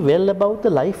 study well about the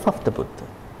life of the Buddha.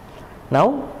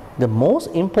 Now, the most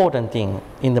important thing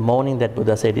in the morning that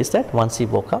Buddha said is that once he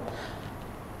woke up,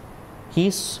 he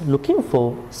is looking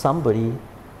for somebody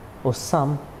or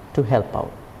some to help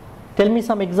out. Tell me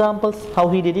some examples how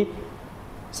he did it,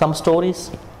 some stories.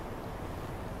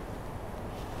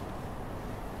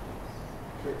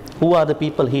 Who are the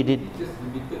people he did? Just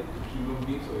limited to human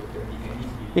beings, or it can be any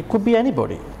people? It could be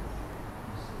anybody.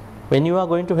 When you are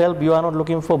going to help, you are not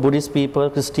looking for Buddhist people,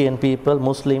 Christian people,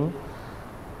 Muslim,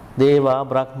 Deva,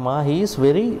 Brahma. He is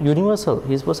very universal.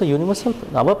 He was a universal.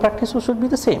 Our practice should be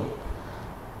the same.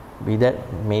 Be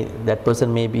that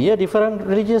person may be a different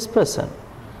religious person.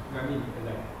 I mean,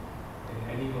 like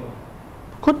an animal.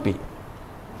 Could be.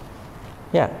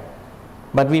 Yeah.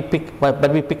 But we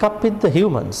pick up with the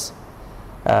humans.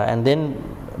 And then,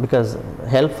 because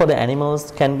help for the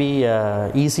animals can be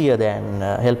easier than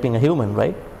helping a human,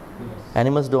 right?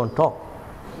 Animals don't talk.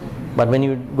 But when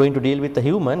you're going to deal with a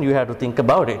human, you have to think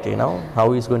about it,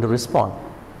 how he's going to respond.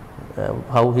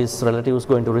 How his relative is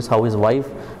going to respond, how his wife,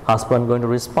 husband going to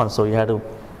respond. So you have to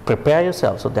prepare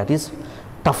yourself. So that is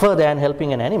tougher than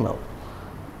helping an animal.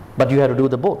 But you have to do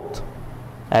the both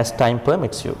as time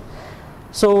permits you.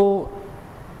 So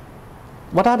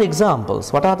what are the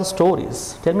examples? What are the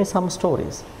stories? Tell me some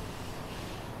stories.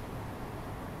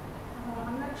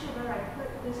 I'm not sure whether I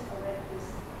heard this or read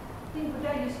this. I think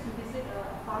Buddha used to visit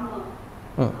a farmer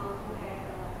who had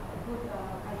a good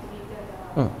cultivated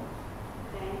land.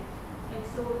 And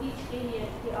so each day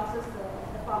he asks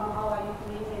the farmer, how are you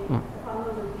doing? And the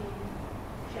farmer will be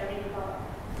sharing about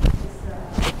his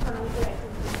economical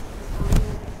activities, his farming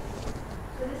activities.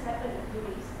 So this happened a few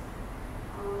days.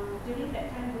 During that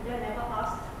time, Buddha never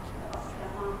asked about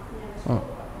Dhamma. He never spoke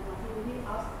about Dhamma. He only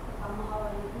asked the farmer, how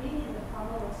are you doing? And the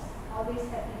farmer was always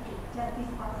happy to tell his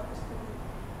part of the story.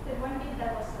 Then one day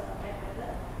there was bad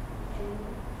weather, and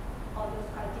all those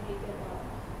cultivated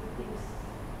things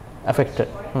Affected.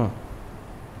 destroyed.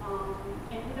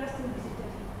 And Buddha still visited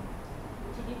him,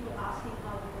 continued to ask him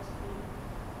how he was doing,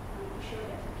 to show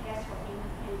that he cares for him,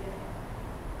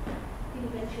 and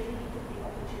eventually he took the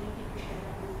opportunity to share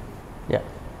that with him. Yeah.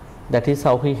 That is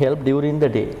how he helped during the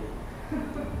day.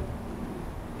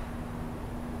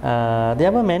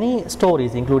 There were many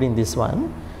stories, including this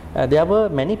one. There were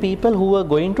many people who were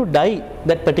going to die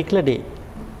that particular day.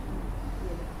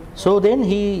 So then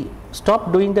he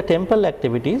stopped doing the temple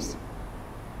activities.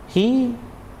 He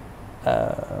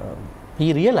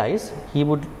realized he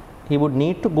would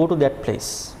need to go to that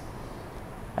place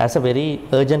as a very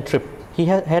urgent trip. He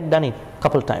had done it a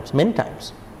couple times, many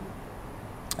times.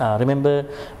 Remember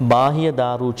Bahya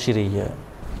Daru Chiriya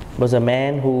was a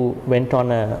man who went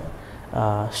on a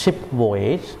ship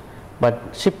voyage, but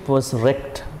ship was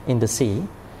wrecked in the sea.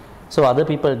 So other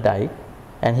people died,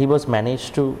 and he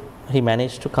managed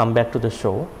to come back to the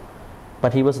shore,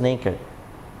 but he was naked.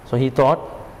 So he thought,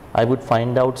 I would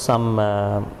find out some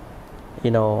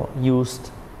used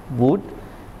wood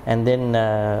and then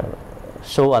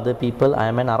show other people I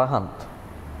am an arahant.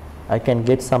 I can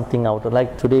get something out,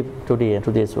 like today in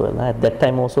today's world. At that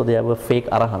time also there were fake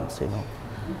arahants,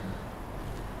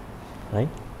 right?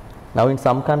 Now in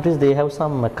some countries they have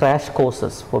some crash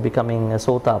courses for becoming a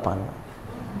Sotapanna,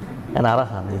 an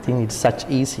Arahant. They think it's such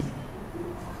easy,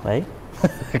 right?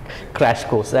 Crash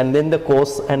course, and then the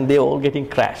course, and they all getting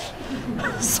crashed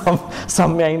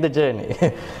somewhere in the journey.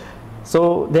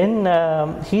 So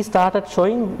then he started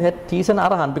showing that he's an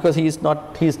Arahant because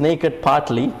he's naked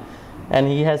partly, and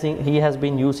he has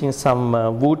been using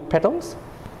some wood petals,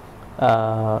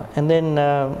 and then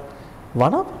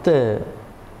one of the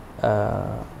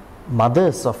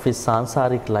mothers of his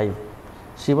sansaric life,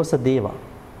 she was a deva.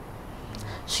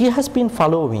 She has been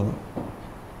following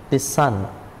this son,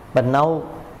 but now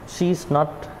she is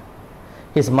not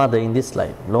his mother in this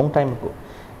life, long time ago.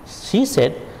 She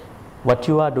said, what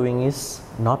you are doing is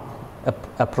not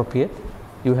appropriate,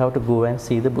 you have to go and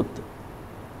see the Buddha.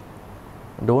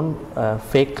 Don't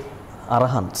fake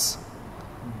Arahants,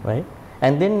 right?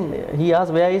 And then he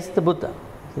asked, where is the Buddha?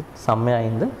 Somewhere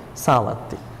in the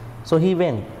Savatthi. So he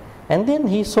went, and then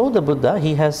he saw the Buddha.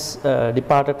 He has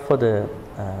departed for the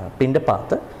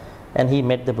Pindapata, and he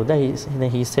met the Buddha.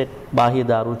 He said, Bahi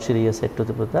Daruchiriya said to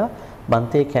the Buddha,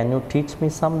 Bhante, can you teach me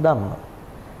some Dhamma?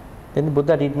 Then the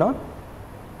Buddha did not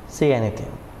say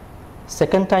anything.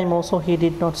 Second time also he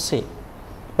did not say.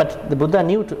 But the Buddha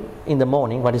knew in the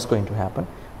morning what is going to happen.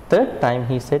 Third time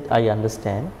he said, I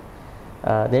understand.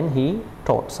 Then he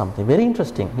taught something very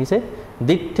interesting. He said,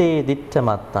 Ditte ditta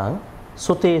mattang,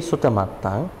 sute sutta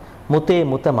mattang, mute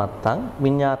mutta mattang,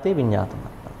 vinyate vinyata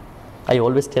mattang. I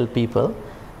always tell people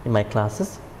in my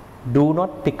classes, do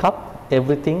not pick up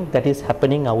everything that is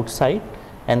happening outside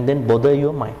and then bother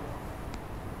your mind.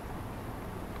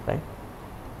 Right?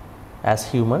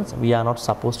 As humans, we are not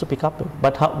supposed to pick up.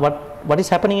 But what is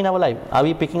happening in our life? Are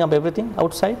we picking up everything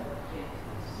outside?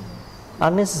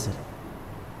 Unnecessary.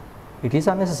 It is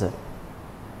unnecessary.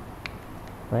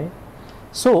 Right?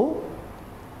 So,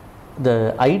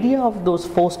 the idea of those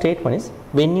four statements is,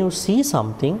 when you see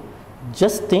something,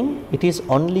 just think it is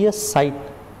only a sight.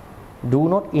 Do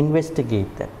not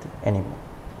investigate that thing anymore.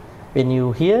 When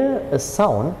you hear a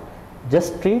sound,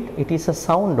 just treat it is a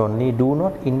sound only. Do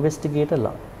not investigate a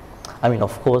lot. I mean,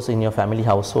 of course, in your family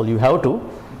household, you have to.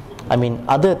 I mean,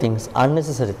 other things,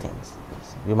 unnecessary things.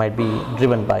 You might be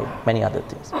driven by many other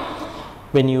things.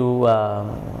 When you,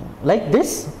 like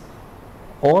this,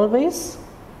 always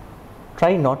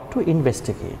try not to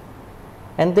investigate.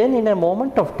 And then in a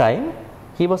moment of time,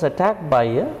 he was attacked by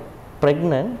a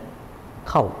pregnant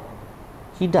cow.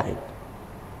 He died.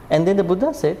 And then the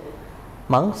Buddha said,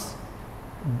 monks,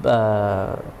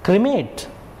 cremate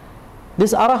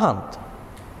this Arahant.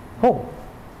 Oh,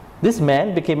 this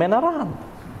man became an Arahant.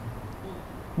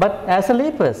 But as a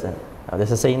layperson,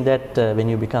 there's a saying that when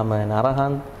you become an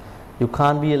Arahant, you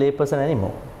can't be a layperson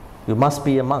anymore. You must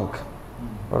be a monk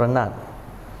or a nun,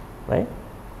 right?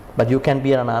 But you can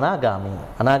be an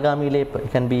anagami layperson. You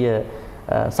can be a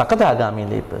sakadagami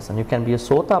layperson. You can be a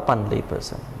sotapan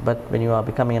layperson. But when you are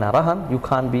becoming an Arahant, you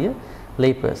can't be a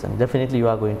layperson. Definitely you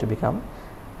are going to become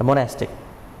a monastic.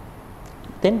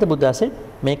 Then the Buddha said,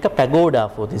 make a pagoda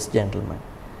for this gentleman.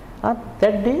 That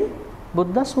day,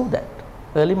 Buddha saw that.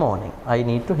 Early morning, I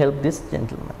need to help this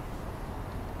gentleman.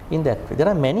 In that way, there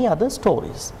are many other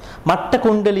stories. Matta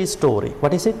Kundali story.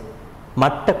 What is it?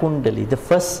 Matta Kundali, the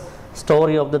first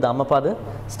story of the Dhammapada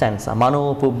stanza.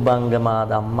 Mano Pubbangama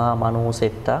Dhamma Mano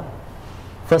Setta.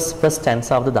 First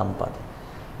stanza of the Dhammapada.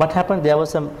 What happened? There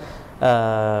was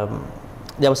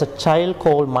a child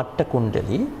called Matta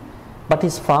Kundali, but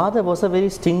his father was a very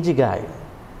stingy guy,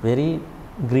 very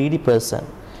greedy person.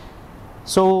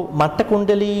 So Matta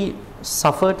Kundali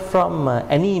suffered from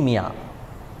anemia.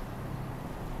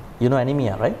 You know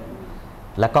anemia, right?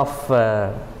 Lack of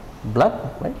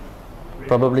blood, right?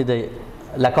 Probably the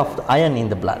lack of iron in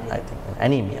the blood, I think,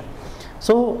 anemia.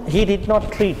 So he did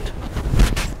not treat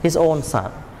his own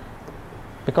son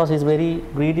because he's very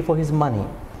greedy for his money.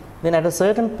 Then at a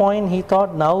certain point he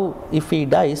thought, now if he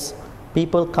dies,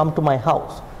 people come to my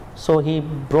house. So he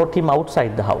brought him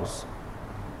outside the house.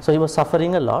 So he was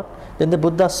suffering a lot. Then the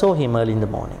Buddha saw him early in the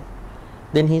morning.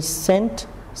 Then he sent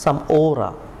some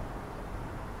aura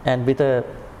and with a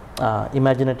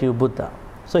imaginative Buddha.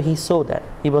 So he saw that.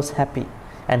 He was happy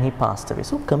and he passed away.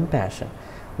 So compassion.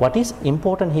 What is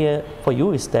important here for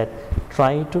you is that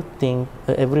try to think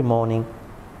every morning,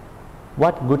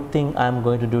 what good thing I am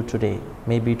going to do today.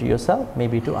 Maybe to yourself,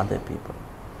 maybe to other people.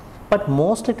 But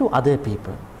mostly to other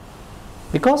people.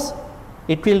 Because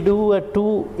it will do a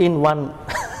two-in-one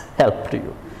help to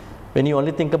you. When you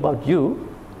only think about you,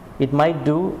 it might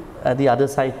do the other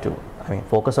side too. I mean,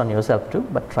 focus on yourself too,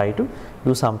 but try to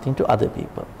do something to other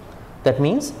people. That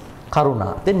means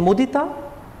karuna. Then mudita.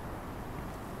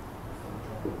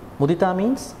 Mudita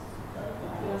means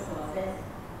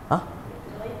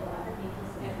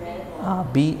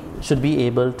should be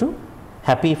able to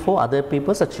happy for other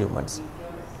people's achievements.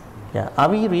 Yeah. Are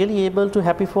we really able to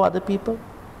happy for other people?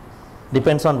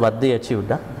 Depends on what they achieved.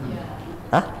 Huh?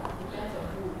 Huh?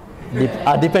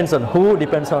 Depends on who,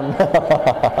 depends on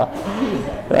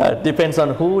depends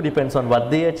on who, depends on what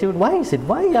they achieved. Why is it?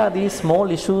 Why are these small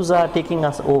issues are taking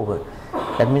us over?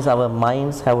 That means our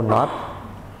minds have not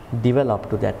developed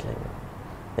to that level.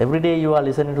 Every day you are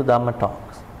listening to Dhamma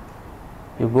talks,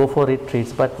 you go for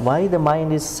retreats, but why the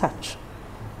mind is such?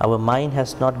 Our mind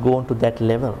has not gone to that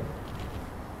level,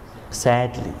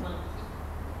 sadly,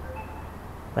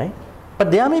 right?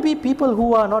 But there may be people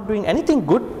who are not doing anything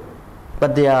good,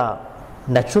 but they are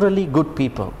naturally good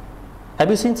people. Have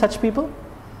you seen such people?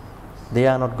 They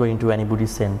are not going to any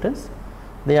Buddhist centers,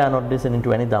 they are not listening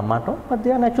to any Dhamma talk, but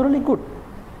they are naturally good.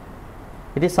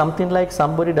 It is something like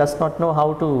somebody does not know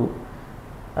how to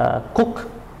cook,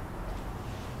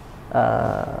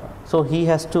 so she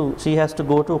has to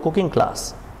go to a cooking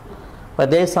class. But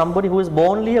there is somebody who is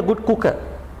bornly a good cooker.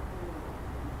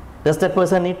 Does that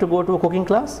person need to go to a cooking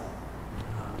class?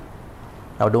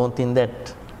 Now don't think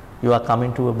that you are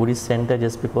coming to a Buddhist center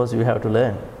just because you have to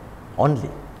learn only.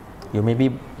 You may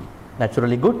be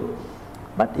naturally good,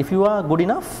 but if you are good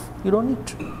enough, you don't need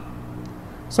to.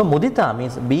 So mudita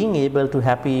means being able to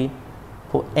happy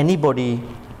for anybody,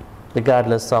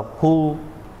 regardless of who,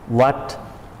 what,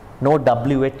 no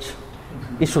WH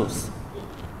issues.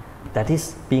 That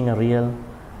is being a real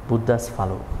Buddha's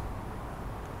follower,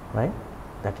 right?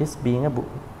 That is being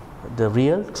the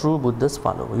real true Buddha's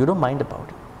follower. You don't mind about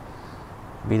it.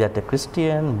 Be that a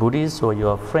Christian, Buddhist, or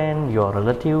your friend, your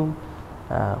relative,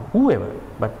 whoever,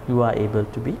 but you are able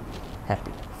to be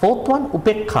happy. Fourth one,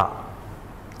 upekha.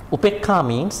 Upekha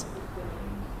means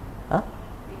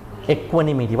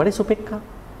equanimity. What is upekha?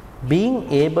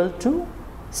 Being able to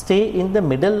stay in the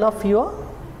middle of your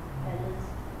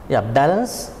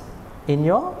balance in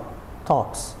your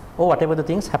thoughts or whatever the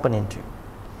things happen into you.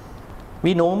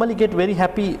 We normally get very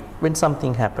happy when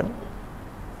something happens.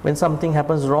 When something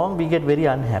happens wrong, we get very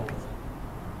unhappy.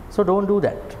 So don't do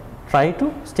that. Try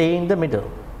to stay in the middle.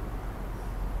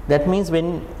 That means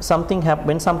when something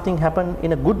happens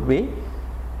in a good way,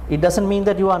 it doesn't mean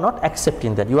that you are not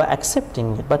accepting that. You are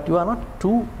accepting it, but you are not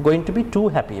going to be too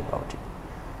happy about it.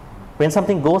 When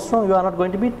something goes wrong, you are not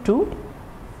going to be too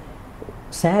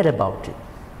sad about it.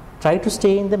 Try to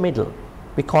stay in the middle.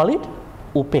 We call it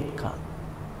upekha.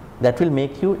 That will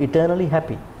make you eternally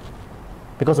happy,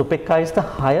 because upekha is the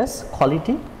highest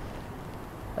quality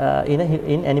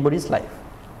in anybody's life.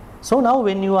 So now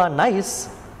when you are nice,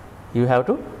 you have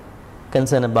to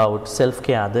concern about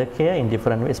self-care, other care in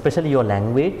different ways, especially your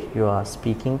language, you are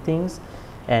speaking things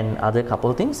and other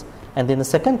couple things. And then the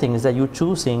second thing is that you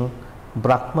choosing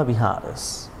Brahma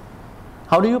Viharas.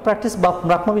 How do you practice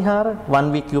Brahma Vihara?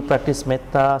 1 week you practice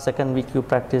Metta, second week you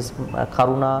practice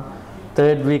Karuna,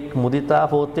 third week Mudita,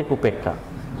 fourth week Upekka.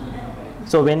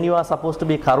 So when you are supposed to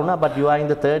be Karuna, but you are in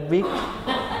the third week,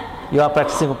 you are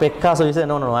practicing Upekka, so you say,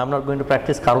 no, I am not going to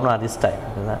practice Karuna this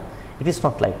time. It is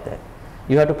not like that.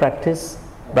 You have to practice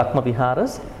Brahma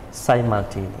Viharas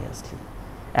simultaneously.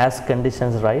 As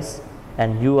conditions rise,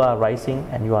 and you are rising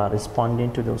and you are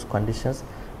responding to those conditions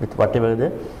with whatever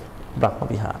the Brahma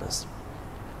Viharas.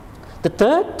 The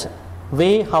third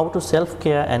way how to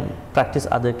self-care and practice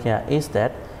other care is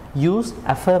that use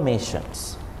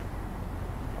affirmations.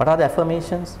 What are the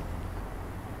affirmations?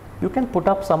 You can put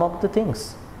up some of the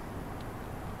things.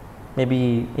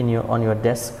 Maybe on your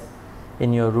desk,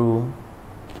 in your room,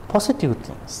 positive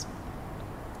things.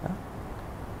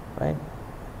 Right?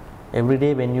 Every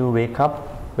day when you wake up,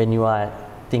 when you are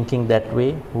thinking that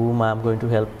way, whom I am going to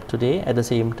help today, at the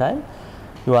same time,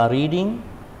 you are reading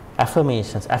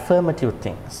affirmations, affirmative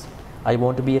things. I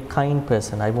want to be a kind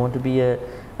person. I want to be a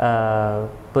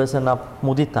person of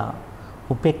mudita,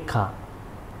 upekha.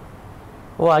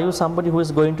 Or are you somebody who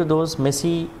is going to those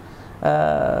messy,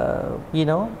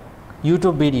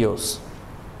 YouTube videos,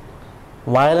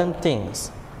 violent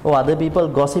things, or other people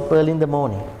gossip early in the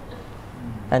morning,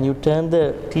 and you turn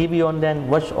the TV on and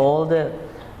watch all the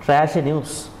trashy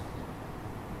news?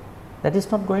 That is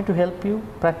not going to help you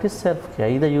practice self-care.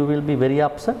 Either you will be very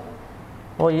upset,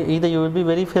 or either you will be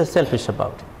very selfish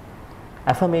about it.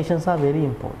 Affirmations are very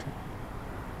important.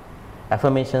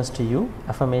 Affirmations to you,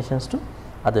 affirmations to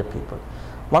other people.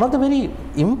 One of the very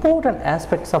important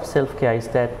aspects of self-care is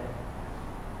that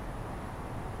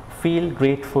feel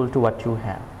grateful to what you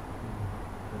have.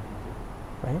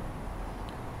 Right?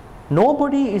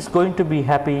 Nobody is going to be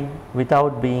happy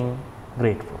without being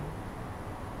grateful.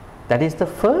 That is the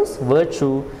first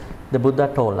virtue the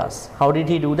Buddha told us. How did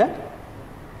he do that?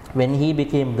 When he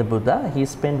became the Buddha, he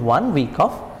spent 1 week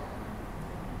of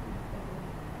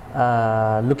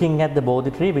looking at the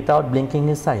Bodhi tree without blinking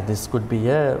his eye. This could be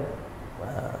a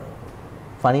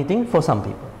funny thing for some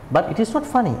people, but it is not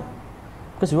funny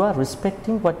because you are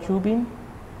respecting what you've been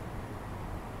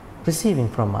receiving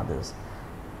from others.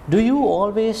 Do you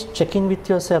always check in with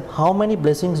yourself? How many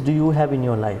blessings do you have in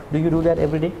your life? Do you do that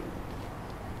every day?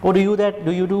 Or do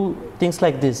you do things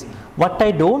like this? What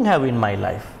I don't have in my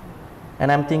life,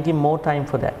 and I'm thinking more time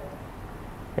for that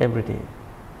every day.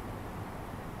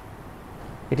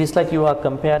 It is like you are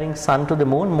comparing sun to the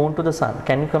moon, moon to the sun.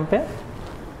 Can you compare?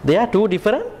 They are two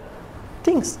different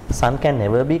things. Sun can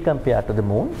never be compared to the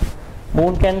moon.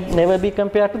 Moon can never be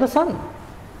compared to the sun.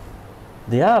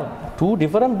 They are two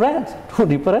different brands, two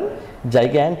different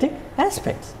gigantic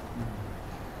aspects,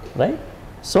 right?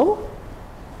 So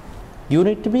you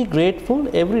need to be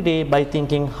grateful every day by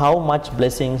thinking how much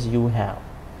blessings you have,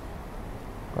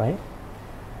 right?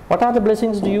 What are the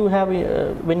blessings do you have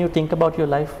when you think about your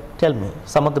life? Tell me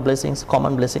some of the blessings,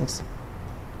 common blessings.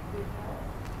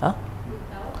 Huh?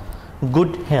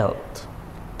 Good health,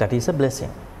 that is a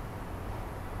blessing.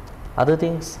 Other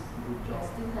things? Good job.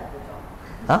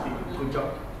 Huh? Good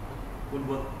job. Good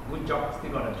work. Good job.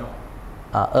 Still got a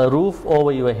job. A roof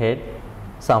over your head,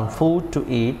 some food to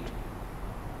eat,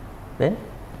 then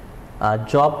a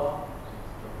job.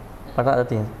 What are the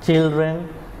things? Children.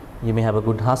 You may have a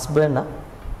good husband. Huh?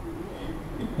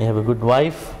 You have a good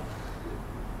wife.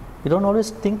 You don't always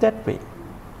think that way.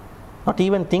 Not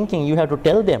even thinking, you have to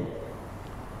tell them,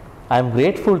 I am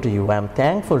grateful to you, I am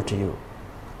thankful to you.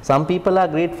 Some people are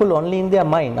grateful only in their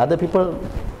mind, other people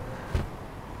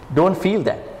don't feel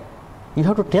that. You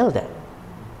have to tell them.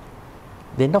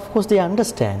 Then of course they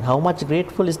understand how much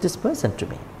grateful is this person to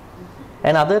me.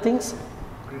 And other things?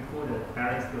 Grateful that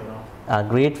parents still around. Are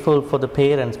grateful for the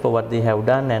parents for what they have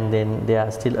done and then they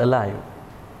are still alive.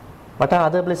 What are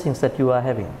other blessings that you are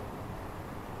having?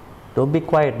 Don't be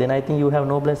quiet, then I think you have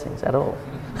no blessings at all.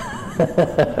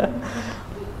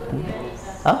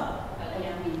 Huh?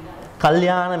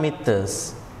 Kalyana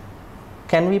mittas.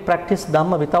 Can we practice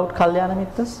Dhamma without Kalyana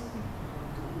mittas?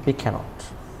 We cannot.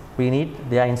 We need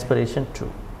their inspiration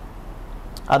too.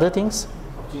 Other things?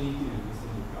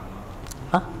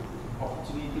 Huh?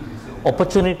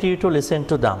 Opportunity to listen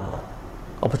to Dhamma.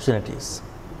 Opportunities.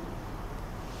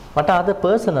 What are the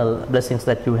personal blessings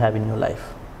that you have in your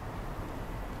life?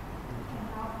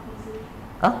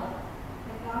 Huh?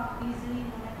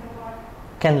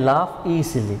 Can laugh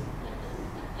easily.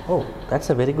 Oh, that's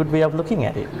a very good way of looking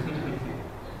at it.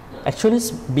 Actually,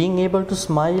 being able to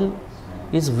smile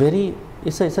is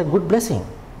it's a good blessing.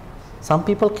 Some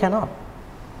people cannot.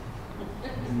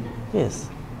 Yes.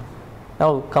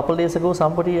 Now, a couple days ago,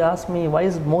 somebody asked me, why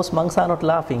is most monks are not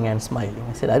laughing and smiling?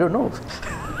 I said, I don't know.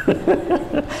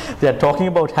 They are talking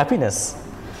about happiness.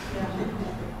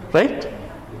 Right?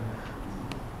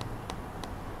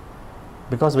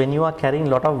 Because when you are carrying a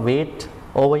lot of weight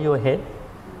over your head,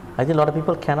 I think a lot of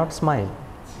people cannot smile.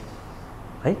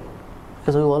 Right?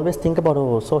 Because we always think about,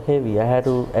 oh, so heavy, I had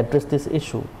to address this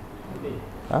issue.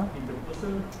 Huh? If the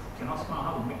person cannot smile,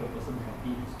 how to make the person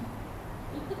happy?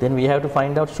 Then we have to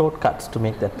find out shortcuts to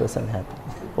make that person happy,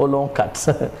 or long cuts.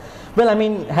 Well, I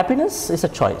mean, happiness is a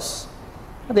choice.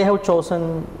 They have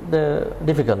chosen the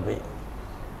difficult way,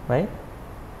 right?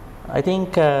 I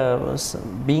think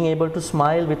being able to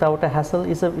smile without a hassle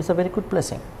is a very good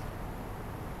blessing.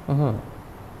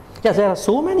 Yes, there are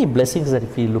so many blessings that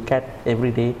if we look at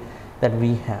every day that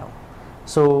we have.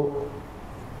 So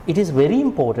it is very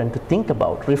important to think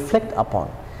about, reflect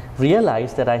upon,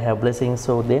 realize that I have blessings,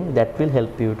 so then that will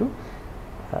help you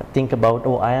to think about,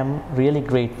 oh, I am really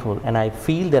grateful and I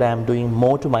feel that I am doing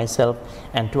more to myself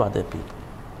and to other people.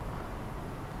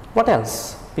 What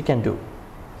else we can do?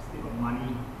 Still got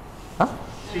money. Huh?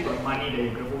 Still got money, that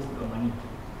you're grateful, still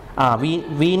got money.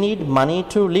 We need money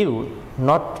to live,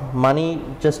 not money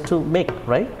just to make,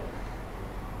 right?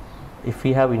 If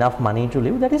we have enough money to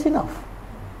live, that is enough.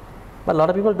 But a lot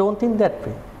of people don't think that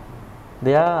way.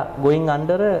 They are going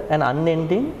under an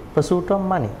unending pursuit of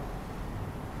money.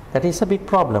 That is a big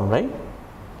problem, right?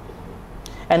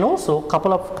 And also, a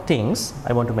couple of things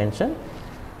I want to mention.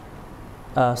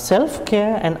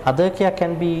 Self-care and other care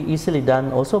can be easily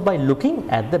done also by looking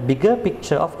at the bigger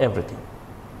picture of everything.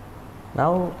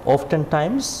 Now,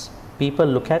 oftentimes, people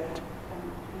look at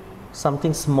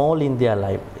something small in their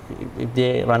life. If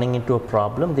they are running into a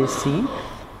problem, they see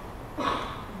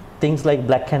things like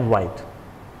black and white.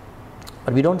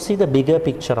 But we don't see the bigger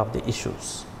picture of the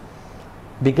issues,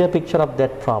 bigger picture of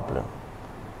that problem.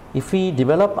 If we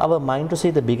develop our mind to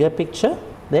see the bigger picture,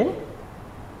 then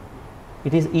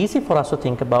it is easy for us to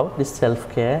think about this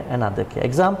self-care and other care.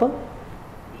 Example?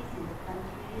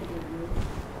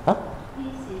 Huh?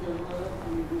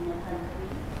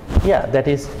 Yeah, that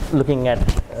is looking at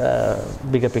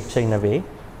bigger picture in a way,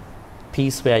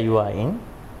 peace where you are in.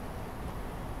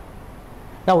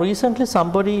 Now recently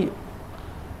somebody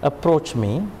approached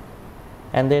me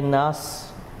and then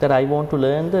asked that I want to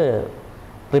learn the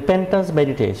repentance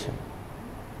meditation.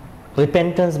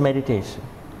 Repentance meditation.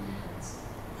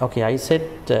 Okay, I said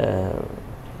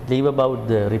leave about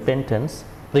the repentance,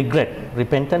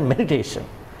 repentant meditation.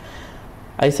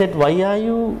 I said, why are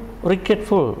you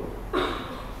regretful?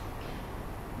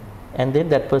 And then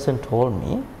that person told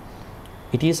me,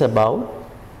 it is about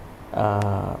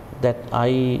that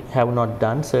I have not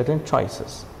done certain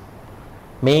choices.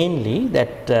 Mainly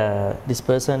that this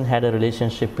person had a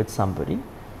relationship with somebody,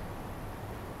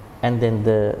 and then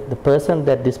the person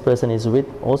that this person is with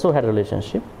also had a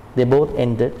relationship. They both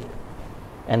ended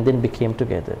and then became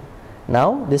together.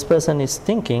 Now this person is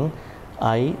thinking,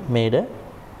 I made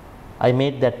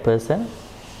that person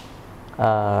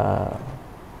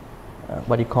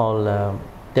what you call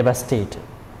devastated.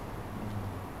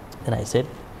 And I said,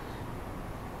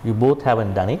 you both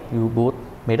haven't done it, you both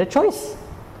made a choice.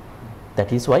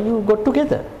 That is why you got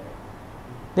together.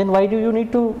 Then why do you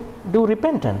need to do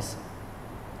repentance?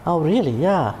 Oh really?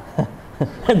 Yeah.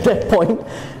 At that point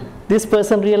this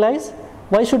person realized,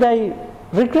 why should I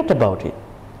regret about it?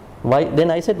 Why?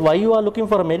 Then I said, why you are looking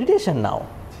for a meditation now?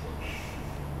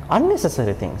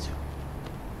 Unnecessary things,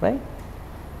 right?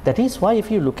 That is why if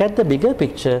you look at the bigger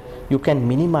picture, you can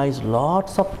minimize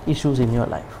lots of issues in your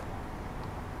life,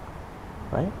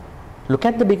 right? Look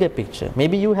at the bigger picture.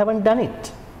 Maybe you haven't done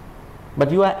it,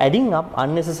 but you are adding up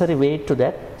unnecessary weight to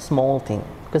that small thing,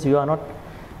 because you are not,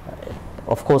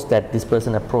 of course that this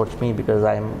person approached me because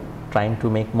I am trying to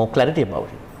make more clarity about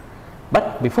it,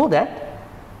 but before that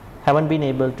haven't been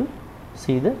able to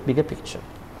see the bigger picture.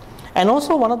 And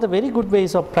also one of the very good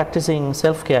ways of practicing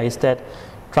self-care is that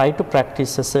try to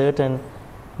practice a certain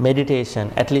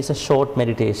meditation, at least a short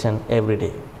meditation every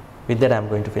day. With that I am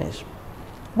going to finish.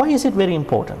 Why is it very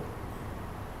important?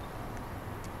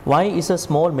 Why is a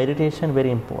small meditation very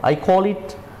important? I call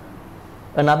it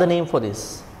another name for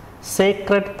this,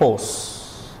 sacred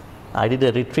pose. I did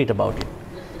a retreat about it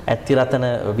at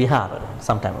Tiratana Vihara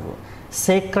some time ago.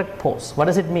 Sacred pose, what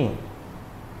does it mean?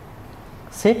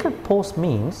 Sacred pose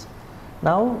means,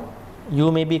 now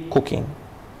you may be cooking,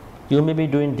 you may be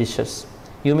doing dishes,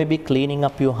 you may be cleaning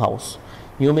up your house,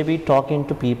 you may be talking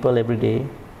to people every day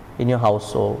in your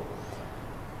household.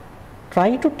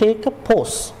 Try to take a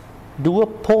pause, do a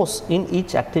pause in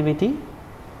each activity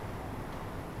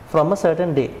from a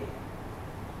certain day.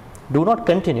 Do not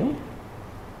continue,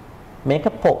 make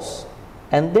a pause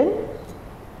and then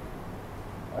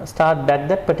start back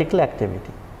that particular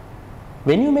activity.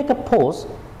 When you make a pause,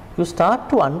 you start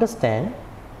to understand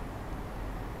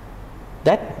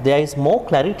that there is more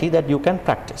clarity that you can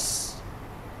practice.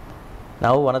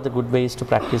 Now one of the good ways to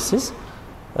practice is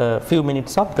a few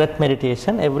minutes of breath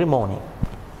meditation every morning,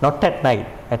 not at night.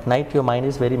 At night your mind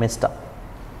is very messed up.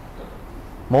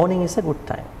 Morning is a good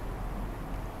time.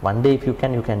 One day if you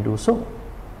can do so.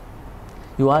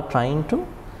 You are trying to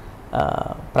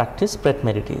practice breath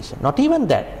meditation. Not even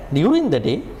that, during the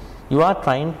day you are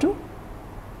trying to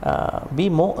be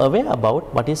more aware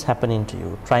about what is happening to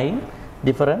you, trying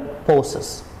different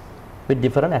poses with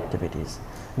different activities.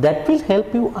 That will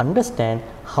help you understand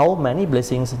how many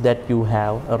blessings that you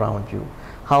have around you,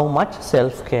 how much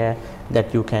self-care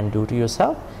that you can do to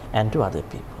yourself and to other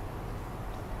people.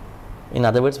 In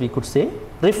other words, we could say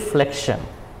reflection.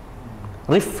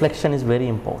 Reflection is very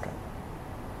important.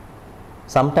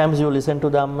 Sometimes you listen to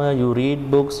Dhamma, you read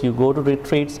books, you go to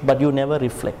retreats, but you never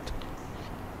reflect.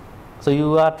 So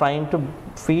you are trying to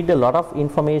feed a lot of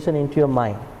information into your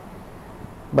mind,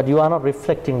 but you are not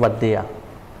reflecting what they are.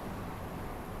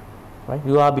 Right?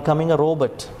 You are becoming a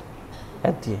robot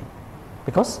at the end,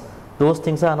 because those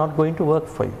things are not going to work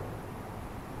for you.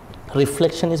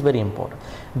 Reflection is very important.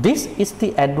 This is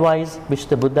the advice which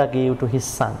the Buddha gave to his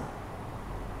son.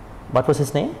 What was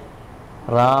his name?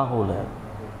 Rahula.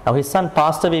 Now his son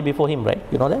passed away before him, right?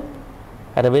 You know that?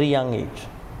 At a very young age.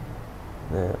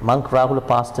 The monk Rahula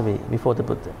passed away before the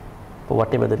Buddha, for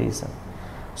whatever the reason.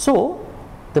 So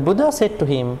the Buddha said to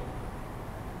him,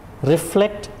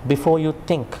 reflect before you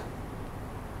think.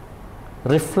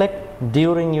 Reflect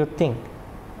during you think.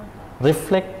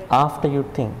 Reflect after you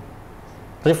think.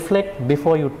 Reflect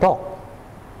before you talk.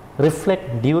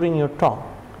 Reflect during you talk.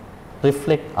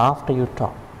 Reflect after you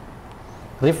talk.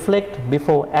 Reflect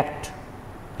before act.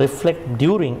 Reflect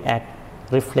during act.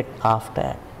 Reflect after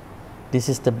act. This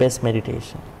is the best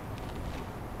meditation.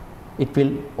 It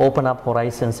will open up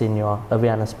horizons in your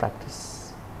awareness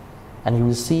practice, and you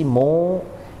will see more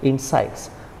insights,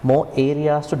 more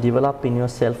areas to develop in your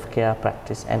self-care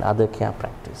practice and other care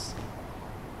practice.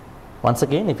 Once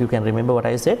again, if you can remember what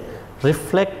I said,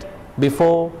 reflect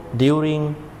before,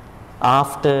 during,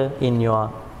 after in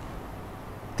your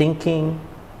thinking,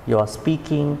 your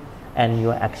speaking and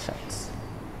your actions.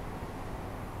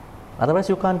 Otherwise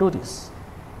you can't do this.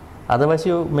 Otherwise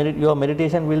your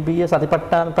meditation will be a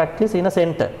satipatthana practice in a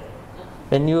center.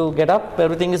 When you get up,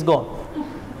 everything is gone.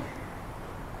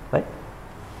 Right?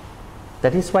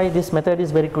 That is why this method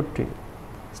is very good to you.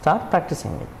 Start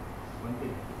practicing it. One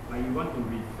thing, like you want to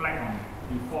reflect on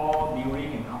before,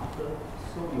 during and after,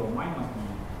 so your mind must be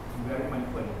very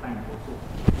mindful at the time also.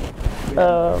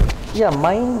 Yeah,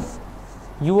 mind,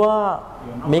 you are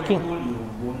You're not making... mindful, you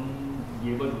won't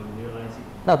be able to realize it.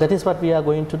 Now that is what we are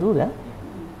going to do then.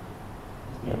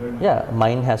 Yeah,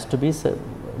 mind has to be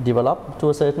developed to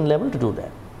a certain level to do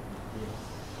that.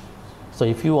 So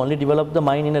if you only develop the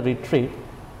mind in a retreat,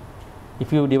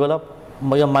 if you develop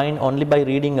your mind only by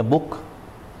reading a book,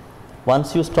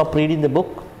 once you stop reading the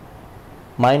book,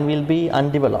 mind will be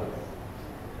undeveloped.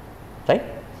 Right?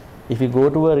 If you go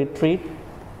to a retreat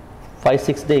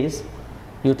 5-6 days,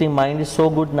 you think mind is so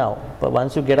good now, but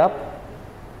once you get up,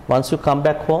 once you come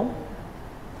back home,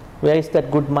 where is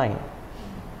that good mind?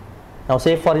 Now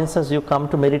say for instance you come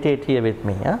to meditate here with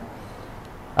me, yeah?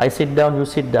 I sit down, you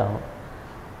sit down.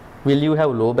 Will you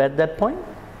have lobe at that point?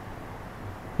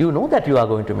 You know that you are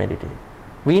going to meditate.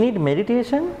 We need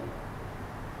meditation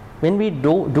when we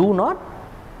do not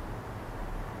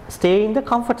stay in the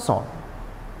comfort zone.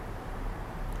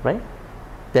 Right?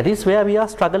 That is where we are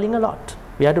struggling a lot.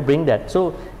 We have to bring that.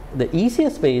 So the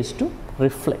easiest way is to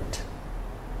reflect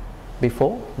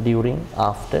before, during,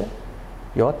 after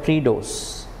your 3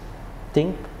 doors.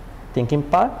 Think, thinking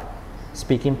part,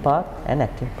 speaking part and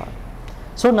acting part.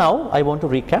 So now I want to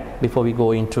recap before we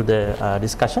go into the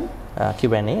discussion,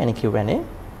 Q&A, any Q&A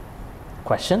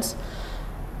questions.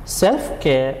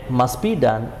 Self-care must be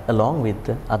done along with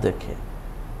the other care.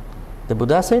 The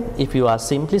Buddha said if you are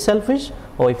simply selfish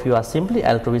or if you are simply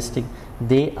altruistic,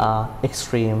 they are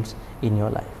extremes in your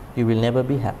life. You will never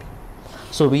be happy.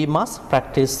 So we must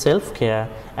practice self-care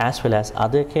as well as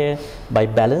other care by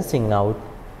balancing out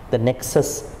the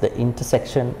nexus, the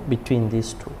intersection between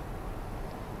these two.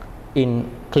 In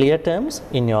clear terms,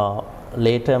 in your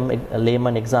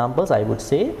layman examples, I would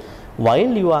say,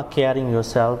 while you are caring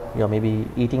yourself, your maybe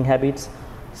eating habits,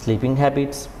 sleeping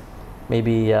habits,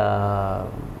 maybe I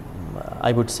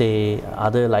would say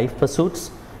other life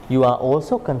pursuits, you are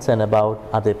also concerned about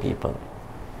other people.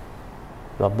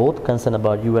 You are both concerned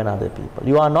about you and other people.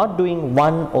 You are not doing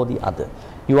one or the other.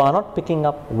 You are not picking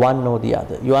up one or the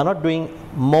other. You are not doing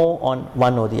more on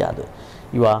one or the other.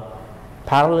 You are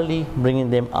parallelly bringing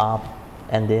them up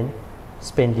and then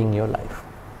spending your life.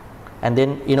 And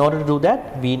then in order to do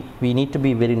that, we need to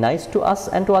be very nice to us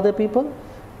and to other people.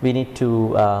 We need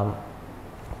to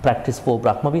practice 4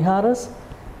 Brahma Viharas.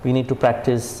 We need to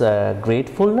practice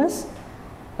gratefulness,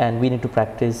 and we need to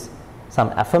practice some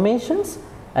affirmations,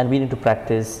 and we need to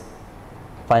practice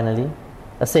finally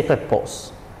a sacred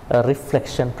pose, a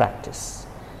reflection practice.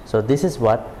 So this is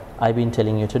what I've been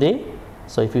telling you today.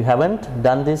 So if you haven't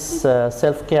done this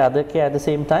self-care, other care at the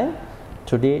same time,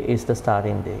 today is the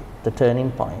starting day, the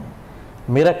turning point.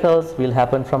 Miracles will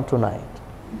happen from tonight.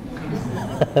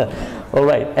 All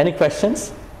right, any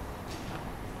questions?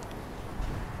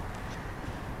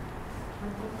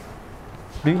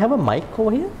 Do you have a mic over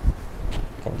here? You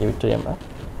can give it to him, huh?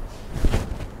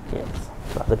 Yes,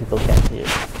 so other people can hear.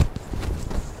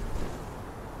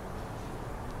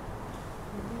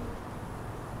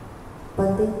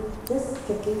 Bhante, just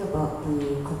checking about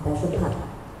the compassion part.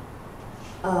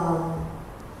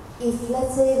 If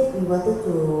let's say we wanted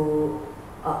to,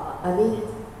 I mean,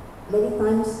 many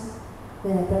times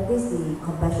when I practice the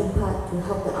compassion part to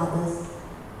help the others,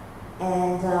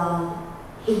 and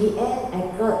in the end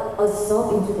I got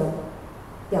absorbed into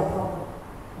their problem.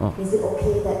 Is it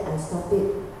okay that I stop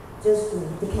it just to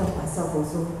take care of myself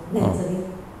also mentally?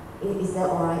 Is that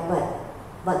alright?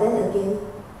 But then again,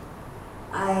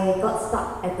 I got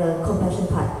stuck at the compassion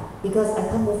part because I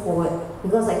can't move forward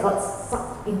because I got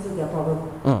sucked into their problem.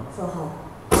 So how?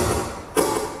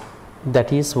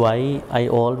 That is why I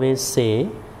always say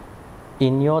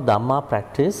in your Dhamma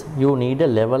practice you need a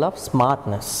level of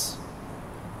smartness.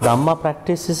 Dhamma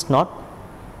practice is not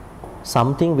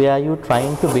something where you are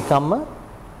trying to become a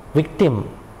victim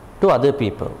to other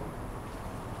people.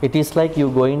 It is like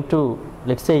you going to,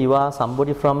 let's say you are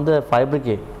somebody from the fire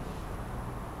brigade.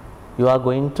 You are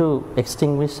going to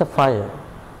extinguish a fire.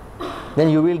 Then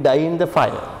you will die in the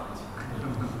fire.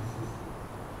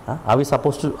 Are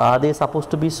they supposed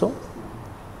to be so?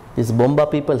 These Bomba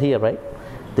people here, right?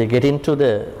 they get into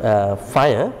the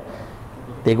fire,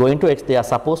 they are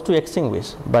supposed to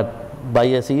extinguish, but by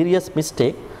a serious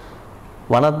mistake,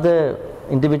 one of the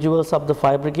individuals of the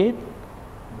fire brigade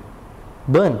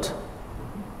burnt.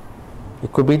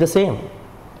 It could be the same.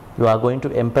 You are going to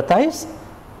empathize,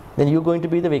 then you are going to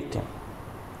be the victim.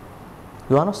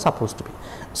 You are not supposed to be.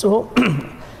 So,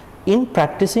 in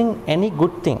practicing any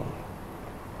good thing,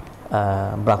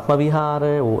 Brahma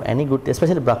Vihara or any good,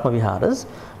 especially Brahma Viharas,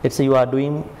 let's say you are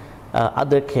doing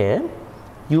other care,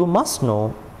 you must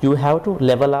know you have to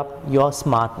level up your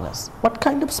smartness. What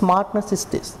kind of smartness is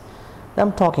this I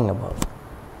am talking about?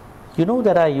 You know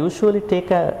that I usually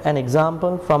take an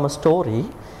example from a story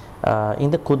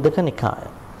in the Kuddaka Nikaya.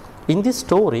 In this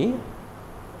story,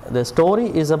 the story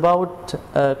is about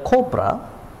a cobra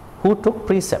who took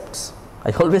precepts.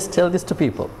 I always tell this to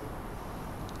people.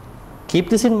 Keep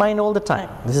this in mind all the time.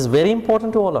 This is very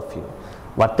important to all of you.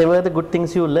 Whatever the good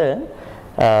things you learn,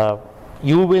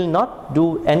 you will not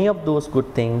do any of those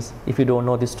good things if you don't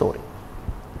know this story.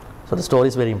 So the story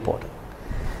is very important.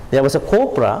 There was a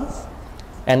cobra,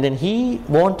 and then he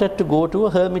wanted to go to a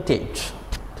hermitage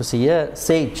to see a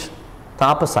sage,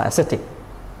 tapasa, ascetic.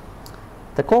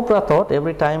 The cobra thought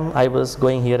every time I was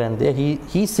going here and there,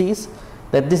 he sees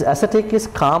that this ascetic is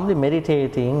calmly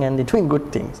meditating and doing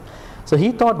good things. So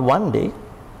he thought one day,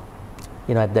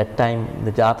 you know, at that time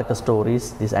the Jataka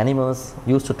stories, these animals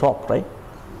used to talk, right?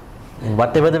 In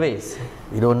whatever the ways,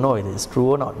 we don't know if it is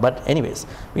true or not, but anyways,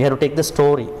 we have to take the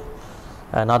story,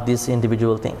 not these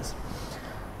individual things.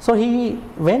 So he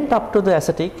went up to the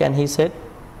ascetic and he said,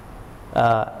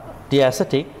 dear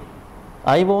ascetic,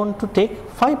 I want to take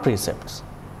 5 precepts.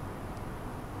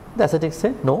 The ascetic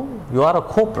said, no, you are a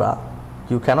cobra,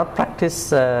 you cannot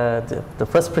practice the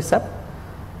first precept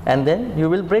and then you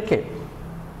will break it.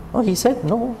 Oh, he said,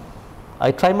 no,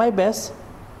 I try my best,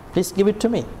 please give it to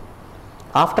me.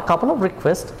 After a couple of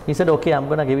requests, he said, okay, I'm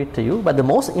going to give it to you, but the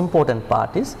most important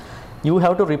part is you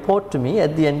have to report to me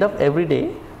at the end of every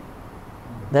day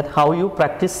that how you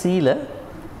practice Sila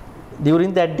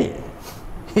during that day.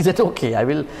 He said, okay, I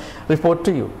will report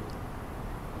to you.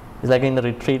 It's like in the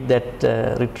retreat, that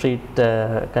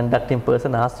conducting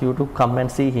person asks you to come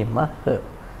and see him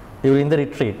during the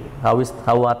retreat.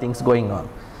 How are things going on?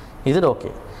 He said,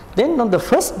 okay. Then on the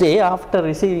first day after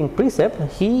receiving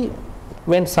precept, he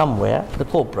went somewhere, the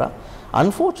cobra.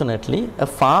 Unfortunately, a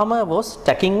farmer was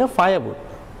stacking a firewood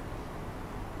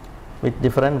with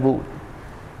different wood.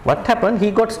 What happened?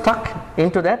 He got stuck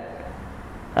into that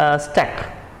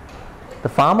stack. The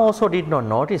farmer also did not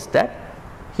notice that.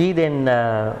 He then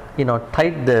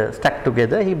tied the stack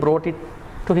together. He brought it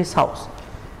to his house.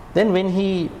 Then when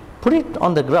he put it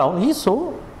on the ground, he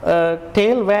saw a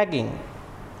tail wagging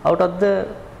out of the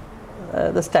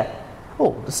stack.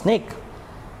 Oh, the snake.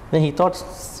 Then he thought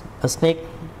a snake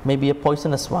may be a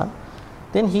poisonous one.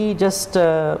 Then he just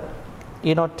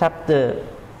tapped the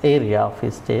area of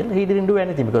his tail. He didn't do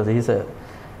anything because he's a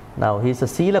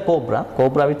Sila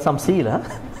cobra with some Sila,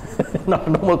 not a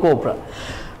normal cobra.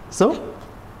 So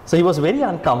he was very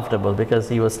uncomfortable because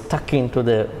he was stuck into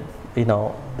the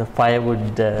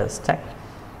firewood stack.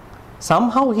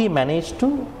 Somehow he managed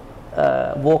to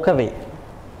walk away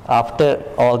after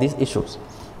all these issues.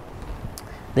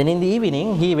 Then in the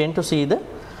evening he went to see the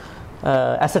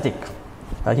ascetic.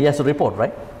 He has to report,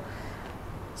 right?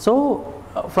 So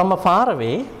from far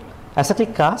away,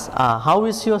 ascetic asked, how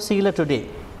is your Sila today,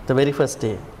 the very first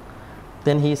day?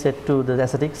 Then he said to the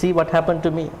ascetic, see what happened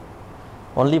to me.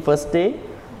 Only first day,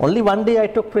 only one day I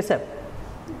took precept.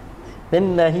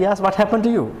 Then he asked, what happened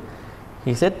to you?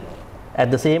 He said,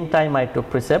 at the same time I took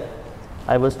precept,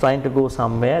 I was trying to go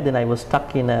somewhere, then I was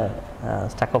stuck in a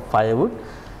stack of firewood,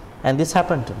 and this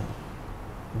happened to me.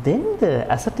 Then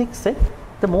the ascetic said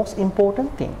the most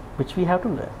important thing which we have to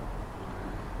learn.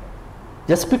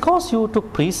 Just because you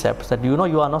took precepts that you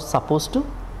are not supposed to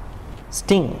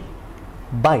sting,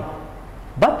 bite,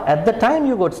 but at the time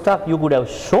you got stuck, you could have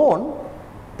shown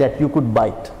that you could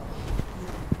bite,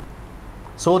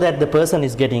 so that the person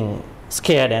is getting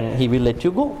scared and he will let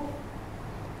you go.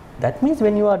 That means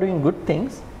when you are doing good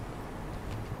things,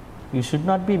 you should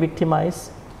not be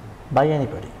victimized by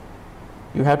anybody.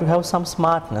 You have to have some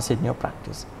smartness in your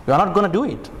practice. You are not going to do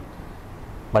it,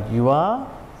 but you are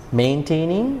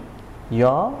maintaining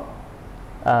your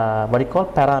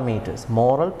parameters,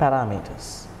 moral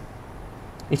parameters.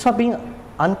 It's not being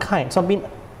unkind, it's not being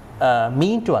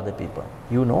mean to other people.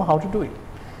 You know how to do it.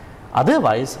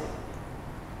 Otherwise,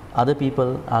 other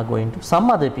people are going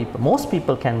to, most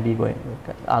people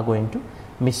are going to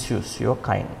misuse your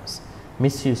kindness,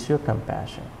 misuse your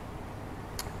compassion.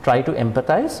 Try to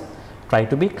empathize, try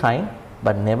to be kind,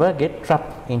 but never get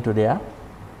trapped into their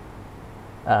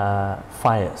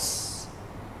fires,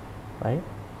 right?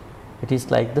 It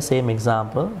is like the same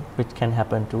example which can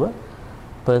happen to a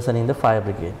person in the fire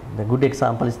brigade. The good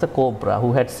example is the cobra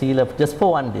who had sea leopard just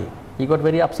for one day. He got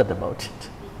very upset about it.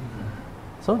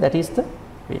 So that is the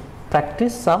way.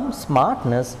 Practice some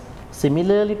smartness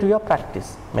similarly to your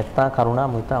practice. Metta, Karuna,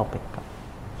 Mudita, Upekka.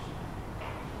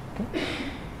 Okay.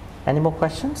 Any more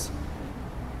questions?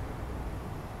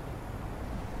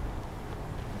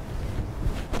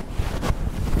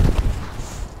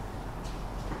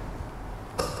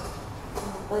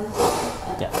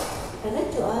 Yeah. I'd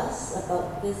like to ask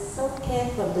about this self-care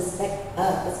from the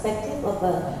perspective of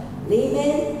a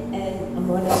layman and a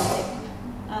monastic.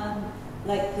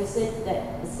 Like you said,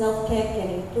 that self-care can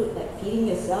include like feeding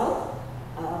yourself,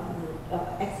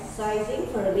 exercising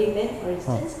for a layman, for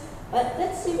instance. But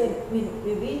let's say when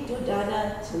we do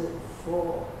dana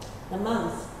for the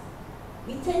monks,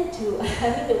 we tend to, I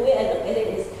mean, the way I look at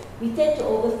it is, we tend to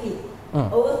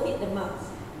overfeed the monks.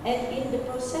 And in the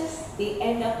process, they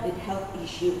end up with health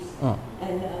issues.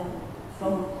 And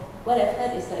from what I've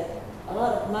heard is like a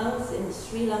lot of monks in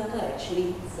Sri Lanka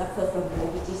actually suffer from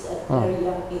diabetes at a very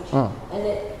young age. And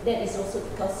that is also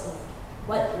because of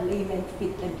what the laymen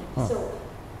feed them. So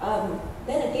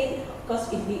then again, of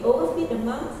course, if we overfeed the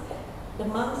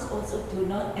monks also do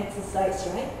not exercise,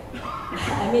 right?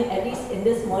 I mean, at least in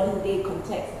this modern day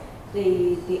context,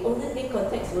 the olden day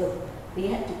context was they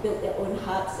had to build their own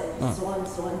huts and so on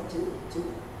to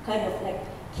kind of like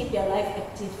keep their life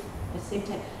active at the same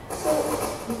time. So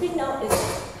the thing now is,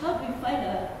 how do we find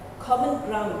a common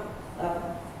ground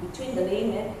between the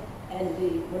layman and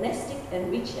the monastic and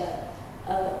reach a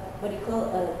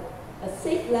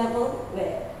safe level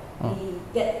where we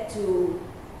get to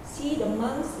see the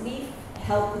monks live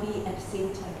healthily at the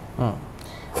same time?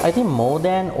 I think more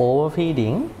than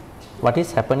overfeeding, what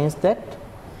is happening is that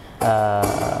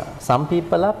some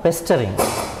people are pestering.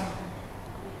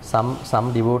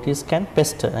 Some devotees can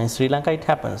pester. In Sri Lanka it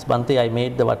happens. Bhante, I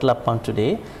made the vatalappam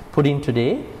today, pudding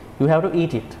today, you have to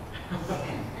eat it.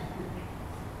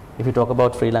 If you talk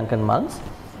about Sri Lankan monks,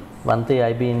 Bhante,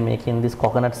 I've been making this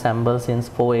coconut sambal since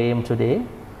 4 a.m. today,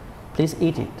 please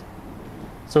eat it.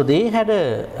 So they had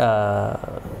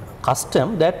a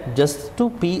custom that just to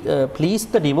please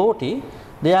the devotee,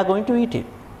 they are going to eat it.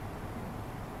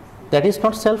 That is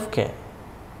not self-care.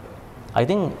 I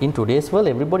think in today's world,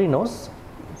 everybody knows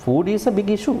food is a big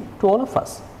issue to all of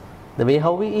us, the way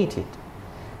how we eat it.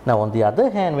 Now, on the other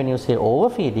hand, when you say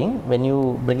overfeeding, when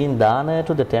you bring in dana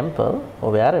to the temple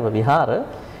or wherever, vihara,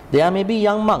 there may be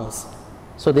young monks,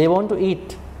 so they want to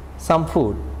eat some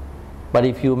food. But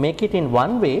if you make it in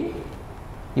one way,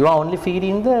 you are only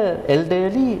feeding the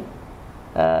elderly,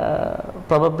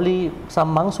 probably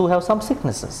some monks who have some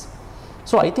sicknesses.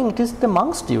 So I think it is the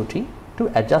monk's duty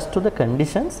to adjust to the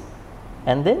conditions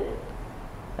and then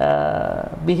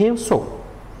behave so.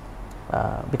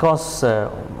 Because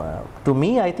to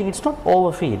me, I think it's not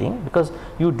overfeeding, because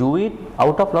you do it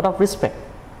out of lot of respect.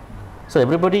 So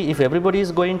if everybody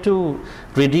is going to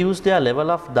reduce their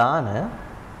level of dana,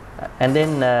 and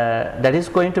then that is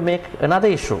going to make another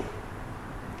issue.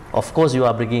 Of course, you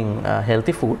are bringing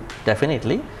healthy food,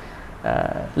 definitely.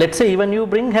 Let's say even you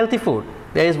bring healthy food,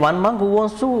 there is one monk who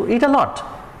wants to eat a lot.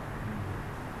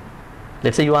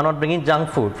 Let's say you are not bringing junk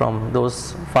food from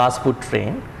those fast food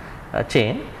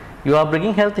chain, you are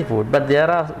bringing healthy food, but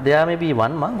there may be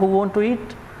one monk who want to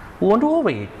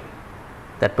overeat.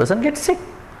 That person gets sick.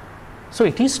 So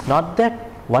it is not that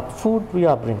what food we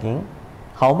are bringing,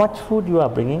 how much food you are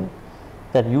bringing,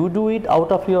 that you do it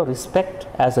out of your respect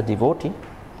as a devotee.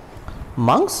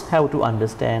 Monks have to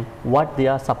understand what they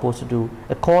are supposed to do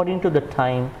according to the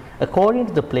time, according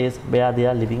to the place where they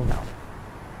are living now.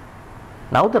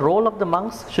 Now the role of the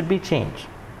monks should be changed.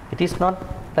 It is not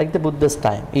like the Buddha's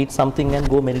time, eat something and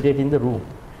go meditate in the room.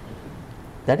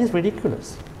 That is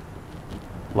ridiculous.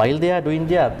 While they are doing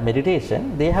their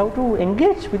meditation, they have to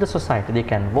engage with the society. They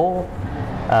can walk,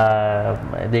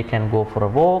 they can go for a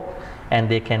walk, and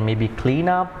they can maybe clean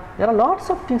up. There are lots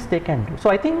of things they can do. So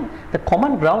I think the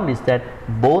common ground is that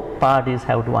both parties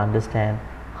have to understand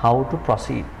how to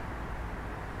proceed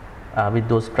with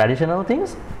those traditional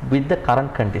things with the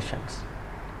current conditions.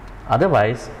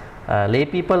 Otherwise, lay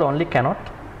people only cannot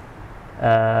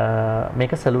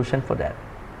make a solution for that.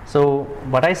 So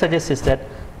what I suggest is that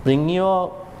bring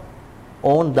your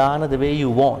own dana the way you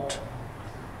want,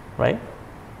 right?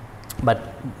 But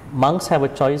monks have a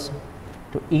choice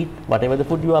to eat whatever the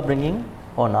food you are bringing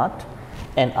or not,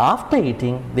 and after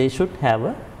eating they should have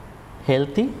a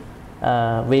healthy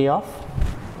way of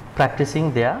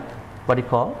practicing their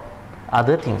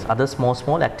other things, other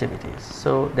small activities.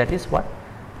 So that is what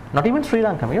Not even Sri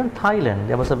Lanka, even Thailand.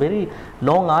 There was a very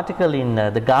long article in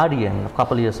The Guardian a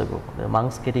couple of years ago, the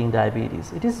monks getting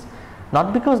diabetes. It is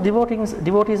not because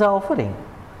devotees are offering.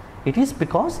 It is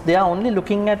because they are only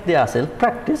looking at their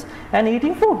self-practice and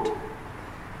eating food.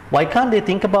 Why can't they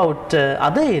think about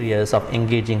other areas of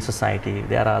engaging society?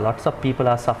 There are lots of people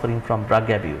are suffering from drug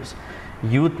abuse.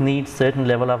 Youth need certain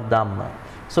level of Dhamma.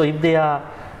 So if they are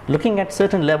looking at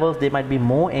certain levels, they might be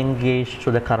more engaged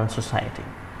to the current society,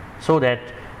 so that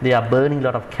they are burning a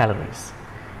lot of calories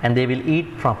and they will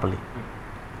eat properly,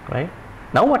 right?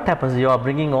 Now what happens, you are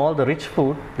bringing all the rich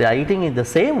food, they are eating in the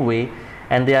same way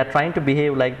and they are trying to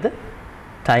behave like the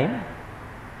time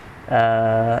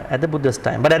at the Buddha's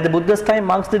time. But at the Buddha's time,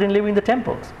 monks didn't live in the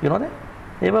temples, you know that?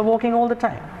 They were walking all the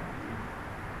time.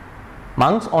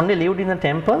 Monks only lived in the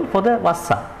temple for the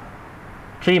Vassa,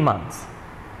 3 months.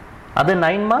 Other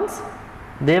 9 months,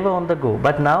 they were on the go.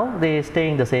 But now they stay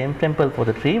in the same temple for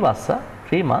the 3 Vassa,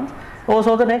 3 months,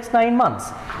 also the next 9 months.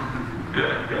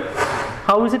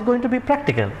 How is it going to be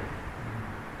practical?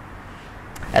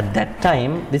 At that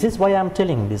time, this is why I am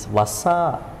telling this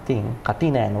Vassa thing,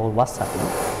 Katina and all Vassa thing,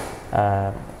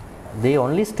 they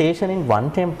only station in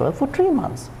one temple for 3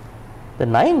 months. The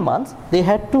 9 months, they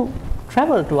had to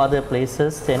travel to other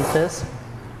places, centers,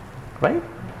 right?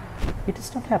 It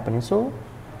is not happening. So,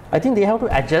 I think they have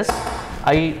to adjust.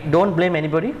 I don't blame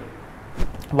anybody.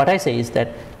 What I say is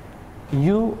that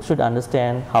you should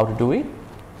understand how to do it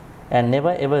and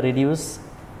never ever reduce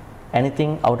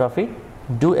anything out of it.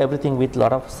 Do everything with a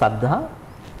lot of saddha,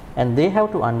 and they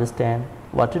have to understand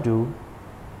what to do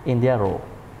in their role.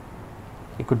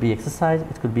 It could be exercise,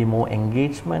 it could be more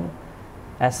engagement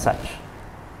as such.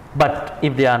 But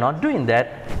if they are not doing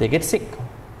that, they get sick.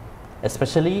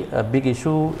 Especially a big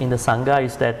issue in the Sangha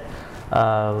is that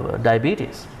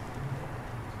diabetes.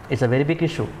 It's a very big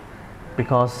issue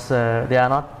because they are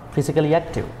not physically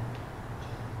active,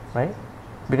 right?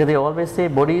 Because they always say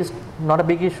body is not a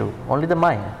big issue, only the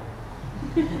mind.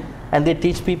 And they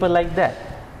teach people like that.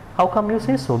 How come you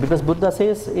say so? Because Buddha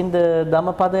says in the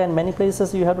Dhammapada and many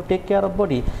places you have to take care of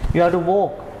body. You have to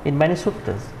walk in many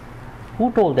suttas.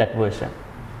 Who told that version?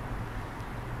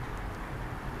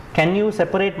 Can you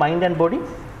separate mind and body?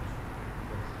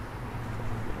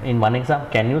 In one example,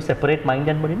 can you separate mind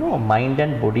and body? No, mind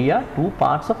and body are 2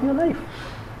 parts of your life.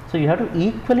 So you have to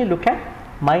equally look at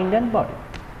mind and body.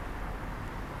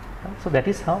 So that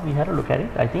is how we have to look at it.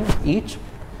 I think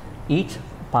each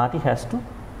party has to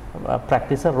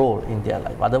practice a role in their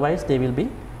life. Otherwise, they will be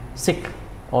sick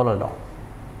all along.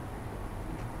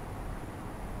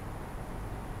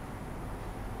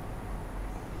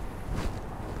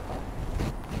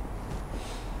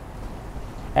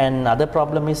 And other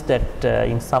problem is that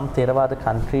in some Theravada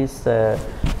countries,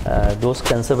 those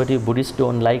conservative Buddhists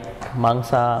don't like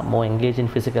monks are more engaged in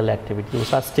physical activity.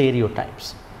 Those are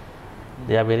stereotypes.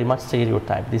 They are very much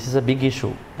stereotyped. This is a big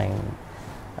issue. And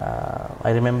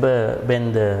I remember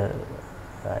when the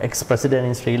ex-president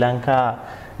in Sri Lanka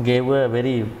gave a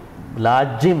very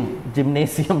large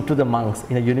gymnasium to the monks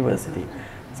in a university.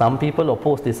 Some people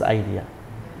oppose this idea.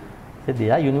 Said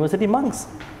they are university monks.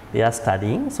 They are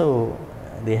studying, so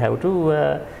they have to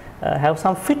have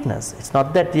some fitness. It's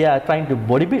not that they are trying to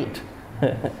bodybuild,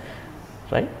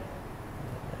 right?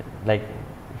 Like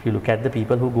if you look at the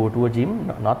people who go to a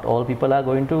gym, not all people are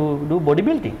going to do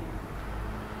bodybuilding.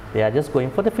 They are just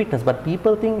going for the fitness. But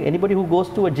people think anybody who goes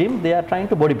to a gym, they are trying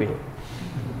to bodybuild.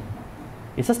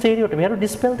 It's a stereotype. We have to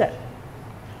dispel that.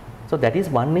 So that is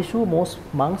one issue. Most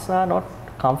monks are not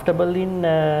comfortable in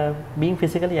being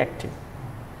physically active.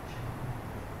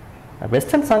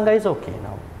 Western Sangha is okay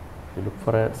now. If you look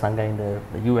for a Sangha in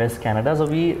the US, Canada, so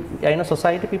we are in a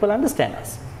society, people understand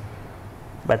us.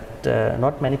 But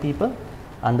not many people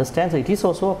understand. So it is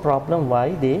also a problem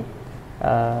why they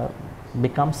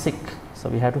become sick. So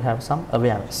we have to have some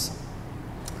awareness.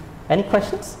 Any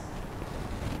questions?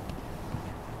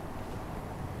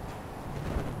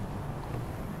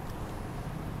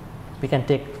 We can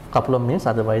take a couple of minutes,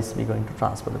 otherwise we are going to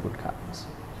transfer the good karmas.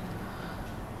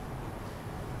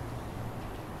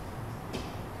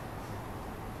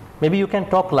 Maybe you can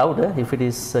talk louder if it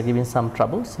is giving some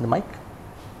troubles in the mic.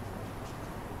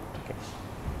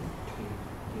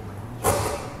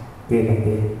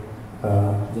 Okay,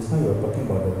 just now you were talking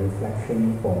about the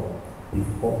reflection for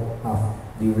before, after,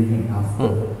 during and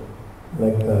after.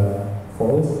 Like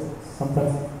for us,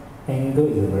 sometimes anger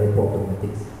is very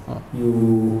problematic.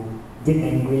 You get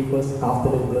angry first, after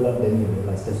the build-up, then you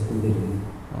realize that's too late.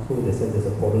 So there's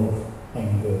a problem of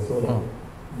anger. So that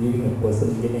during a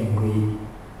person get angry,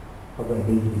 how can I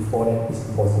do it before that is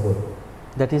impossible.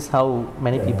 That is how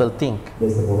many people think.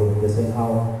 That's the problem. That's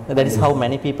how that is how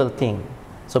many people think.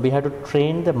 So we have to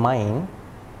train the mind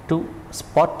to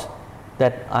spot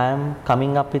that I am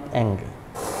coming up with anger.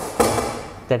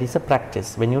 That is a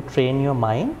practice. When you train your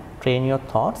mind, train your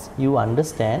thoughts, you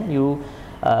understand, you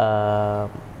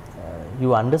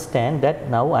understand that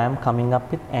now I am coming up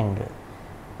with anger.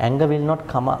 Anger will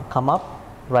not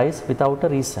rise without a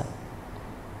reason.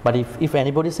 But if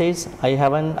anybody says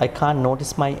I can't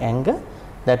notice my anger,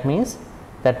 that means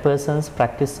that person's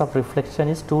practice of reflection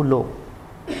is too low,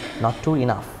 not too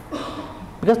enough.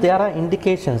 Because there are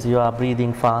indications, you are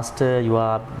breathing faster, you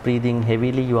are breathing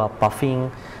heavily, you are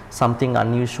puffing, something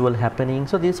unusual happening.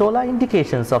 So these all are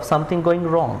indications of something going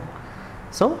wrong.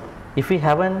 So if we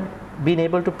haven't been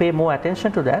able to pay more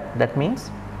attention to that, that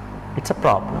means it's a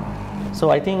problem.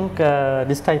 So I think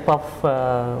this type of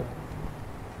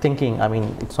thinking, I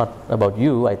mean, it's not about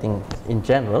you, I think in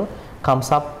general,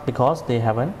 comes up because they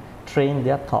haven't trained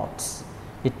their thoughts.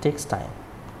 It takes time.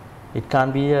 It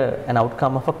can't be an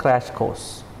outcome of a crash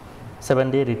course,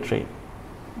 7-day retreat.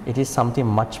 It is something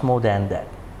much more than that.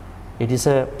 It is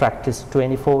a practice,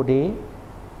 24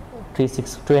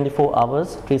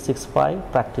 hours,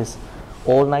 365 practice,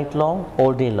 all night long,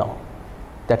 all day long.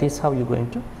 That is how you're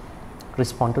going to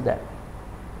respond to that.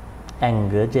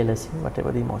 Anger, jealousy,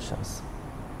 whatever the emotions.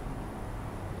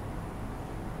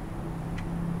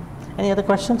 Any other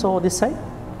questions over this side?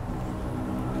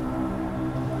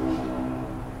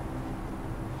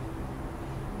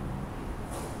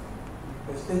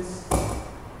 Questions?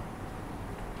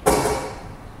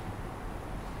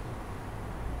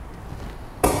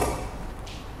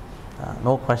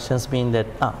 No questions mean that,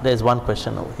 there is one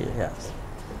question over here, yes.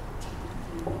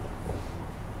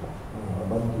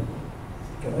 Bhante,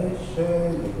 can I share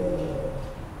with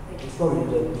the story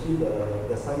that you see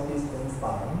the scientist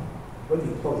Einstein, when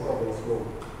he talks very slow.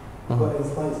 Because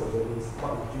Einstein is a very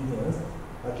smart genius.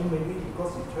 I think maybe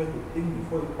because he tried to think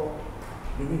before he talk,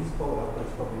 during his talk after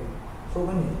his talking. So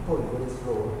when he talk very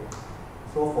slow,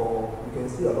 so you can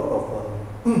see a lot of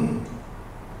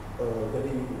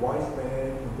very wise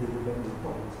man, intelligent, they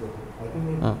talk slow. I think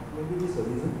maybe this is a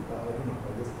reason. I don't know. I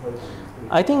just try to.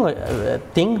 I think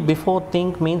think before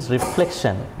think means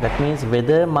reflection. That means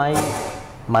whether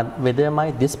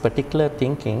my this particular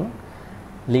thinking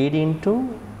lead into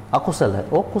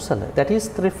akusala or kusala. That is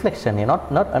the reflection,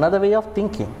 not another way of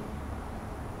thinking,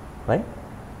 right?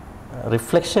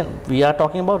 Reflection, we are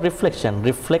talking about reflection.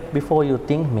 Reflect before you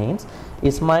think means,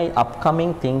 is my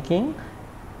upcoming thinking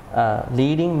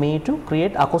leading me to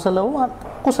create akusala or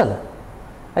kusala?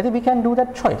 I think we can do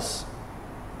that choice,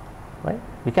 right?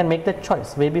 We can make that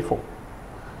choice way before.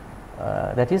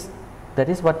 That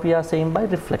is what we are saying by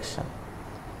reflection.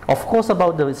 Of course,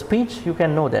 about the speech, you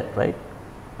can know that, right?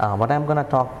 What I'm going to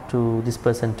talk to this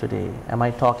person today, am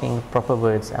I talking proper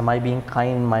words? Am I being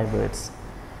kind in my words,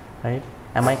 right?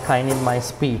 Am I kind in my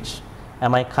speech?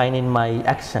 Am I kind in my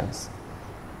actions?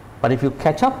 But if you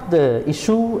catch up the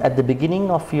issue at the beginning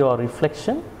of your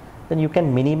reflection, then you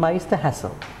can minimize the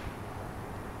hassle.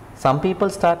 Some people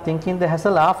start thinking the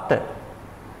hassle after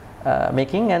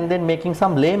making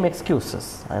some lame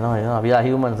excuses. I know we are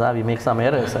humans, we make some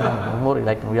errors,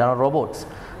 like we are not robots,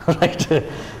 right?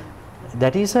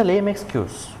 That is a lame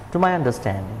excuse to my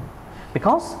understanding,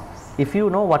 because if you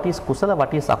know what is kusala,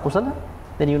 what is akusala,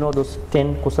 then you know those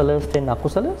 10 kusalas, 10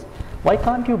 akusalas. Why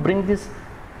can't you bring this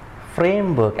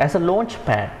framework as a launch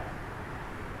pad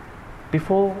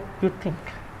before you think?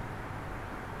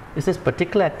 Is this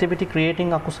particular activity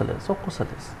creating akusalas or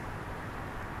kusalas?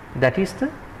 That is the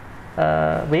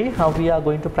way how we are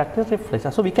going to practice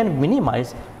reflection. So we can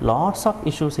minimize lots of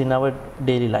issues in our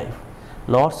daily life,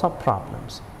 lots of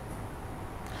problems.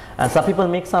 And some people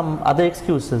make some other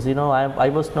excuses, I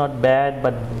was not bad,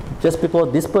 but just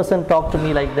because this person talked to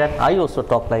me like that, I also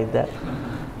talk like that.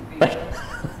 Right?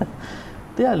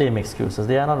 They are lame excuses.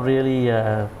 They are not really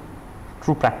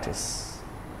true practice.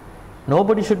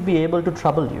 Nobody should be able to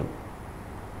trouble you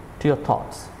to your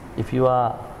thoughts if you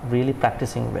are really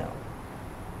practicing well.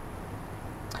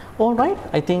 All right,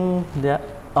 I think there.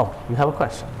 Oh, you have a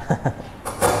question.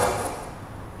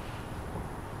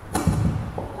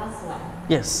 Last one.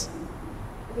 Yes.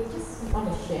 Okay, just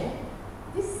want to share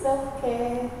this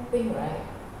self-care thing, right?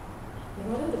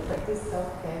 In order to practice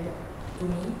self-care, to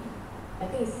me, I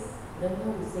think it's learning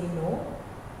how to say no,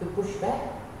 to push back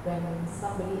when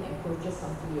somebody encroaches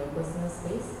onto your personal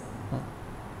space.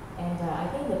 And I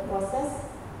think the process,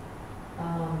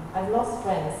 I've lost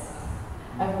friends,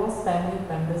 I've lost family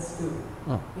members too,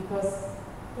 because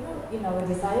in our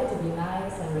desire to be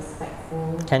nice and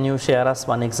respectful. Can you share us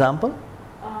one example?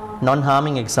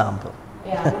 Non-harming example.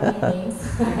 Yeah, I don't need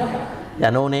names. Yeah,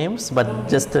 no names, but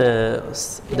just a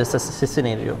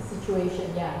scenario.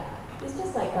 Situation, yeah. It's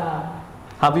just like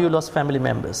Have you lost family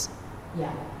members?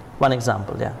 Yeah. One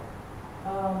example, yeah.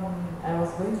 I was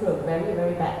going through a very,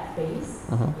 very bad phase.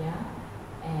 Mhm. Yeah.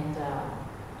 And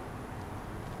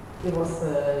it was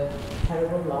a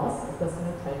terrible loss, a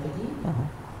personal tragedy. Mhm.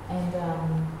 And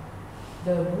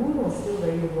the wound was still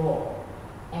very raw.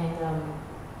 And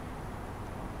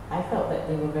I felt that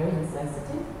they were very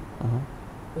insensitive. Mhm.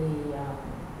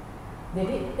 They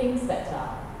did things that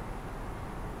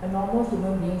a normal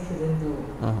human being shouldn't do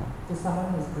Mhm. to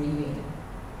someone who's grieving.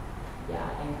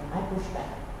 Yeah, and I pushed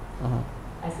back. Mhm.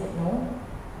 I said, no,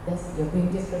 you're being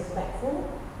disrespectful,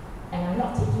 and I'm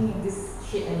not taking this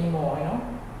shit anymore, you know.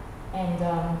 And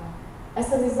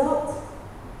as a result,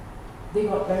 they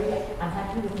got very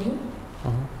unhappy with me,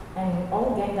 Mhm. and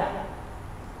all ganged up.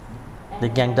 They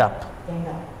ganged up. Ganged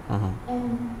up. Mhm.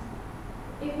 And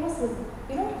it was,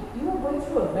 you were going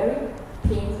through a very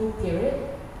painful period.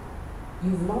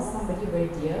 You've lost somebody very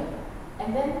dear,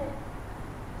 and then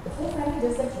the whole family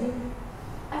just said to you,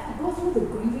 I have to go through the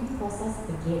grieving process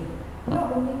again.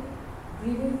 Not only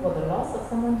grieving for the loss of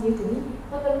someone dear to me,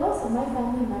 but the loss of my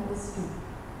family members too.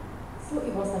 So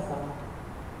it was like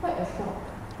quite a shock,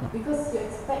 because you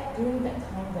expect during that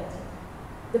time that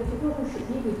the people who should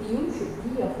be with you should be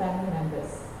your family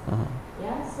members. Mhm.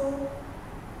 Yeah, so,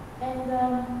 and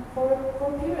for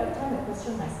a period of time I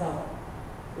questioned myself,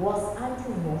 was I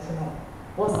too emotional?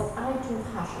 Was I too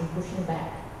harsh in pushing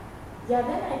back? Yeah,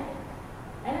 then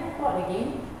I thought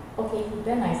again, okay,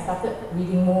 then I started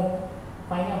reading more,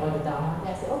 finding out about the Dharma.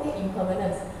 Then I said, okay,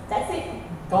 impermanence, that's it,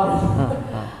 gone.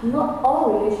 Not all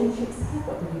relationships have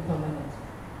got to be permanent.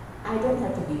 I don't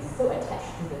have to be so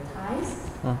attached to the ties.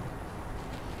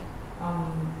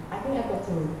 I think I've got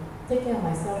to take care of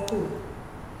myself too.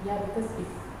 Yeah, because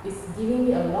it's giving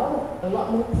me a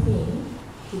lot more pain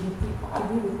to be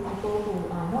with people who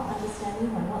are not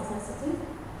understanding or not sensitive,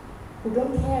 who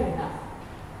don't care enough.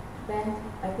 Then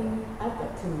I think I've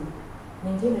got to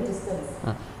maintain a distance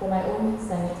for my own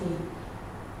sanity.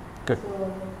 Good.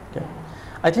 So, Okay.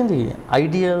 I think the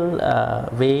ideal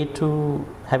way to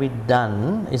have it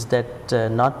done is that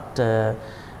not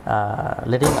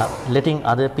letting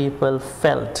other people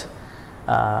felt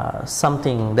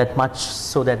something that much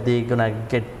so that they're gonna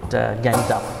get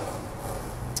ganged up.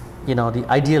 You know, the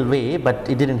ideal way, but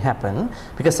it didn't happen,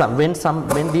 because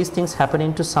when these things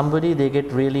happen to somebody, they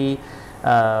get really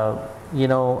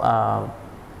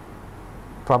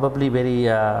probably very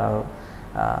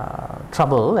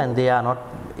trouble, and they are not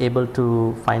able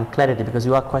to find clarity, because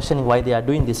you are questioning why they are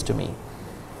doing this to me,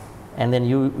 and then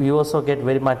you also get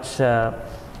very much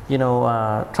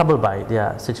troubled by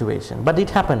their situation. But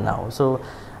it happened now. So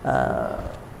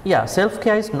yeah,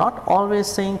 self-care is not always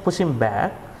saying push him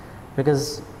back,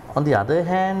 because on the other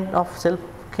hand of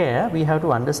self-care, we have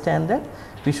to understand that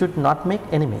we should not make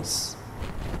enemies.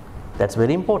 That's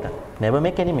very important. Never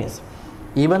make enemies,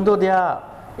 even though they are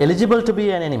eligible to be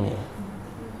an enemy.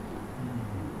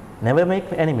 Never make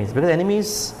enemies, because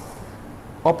enemies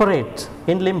operate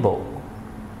in limbo,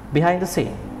 behind the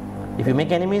scene. If you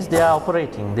make enemies, they are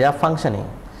operating, they are functioning,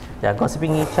 they are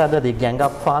gossiping each other, they gang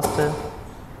up faster,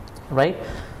 right?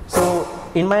 So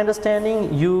in my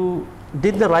understanding, you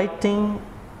did the right thing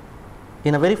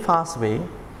in a very fast way,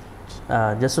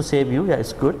 just to save you. Yeah,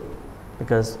 it's good,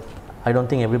 because I don't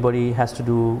think everybody has to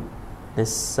do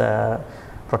this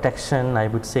protection, I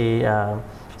would say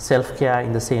self-care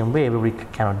in the same way. Everybody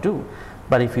cannot do.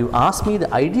 But if you ask me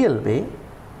the ideal way,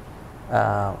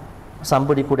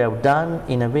 somebody could have done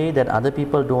in a way that other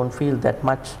people don't feel that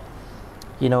much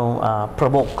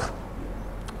provoked,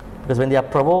 because when they are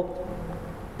provoked,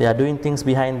 they are doing things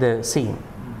behind the scene.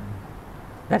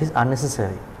 That is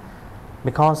unnecessary,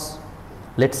 because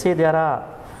let's say there are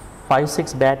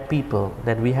 5-6 bad people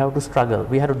that we have to struggle,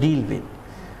 we have to deal with.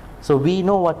 So we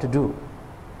know what to do.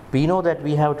 We know that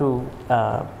we have to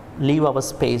leave our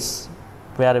space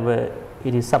wherever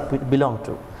it is belong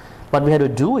to, but we have to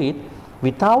do it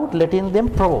without letting them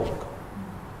provoke.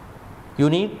 You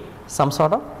need some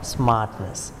sort of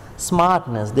smartness,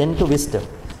 then to wisdom.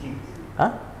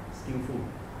 Huh? Skillful.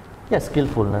 Yes,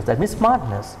 skillfulness, that means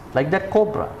smartness, like that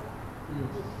cobra.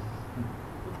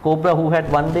 Cobra who had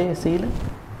one day ceiling.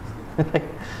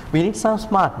 We need some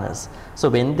smartness. So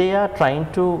when they are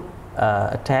trying to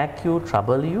attack you,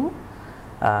 trouble you,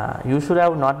 you should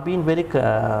have not been very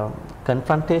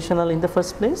confrontational in the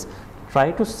first place.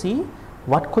 Try to see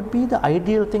what could be the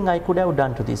ideal thing I could have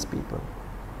done to these people.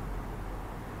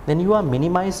 Then you are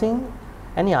minimizing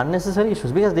any unnecessary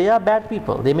issues, because they are bad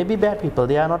people. They may be bad people,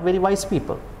 they are not very wise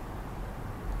people,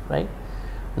 right?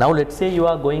 Now let's say you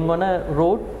are going on a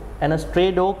road and a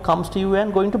stray dog comes to you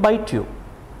and going to bite you.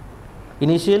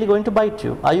 Initially going to bite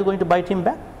you. Are you going to bite him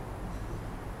back?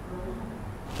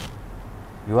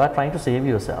 You are trying to save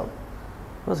yourself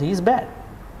because he is bad.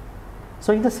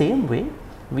 So in the same way,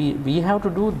 we have to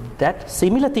do that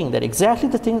similar thing, that exactly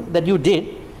the thing that you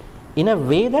did, in a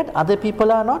way that other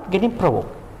people are not getting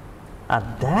provoked. And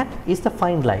that is the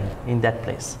fine line in that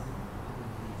place.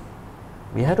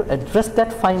 We have to address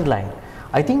that fine line.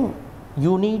 I think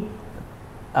you need,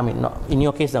 I mean, no, in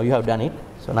your case now you have done it,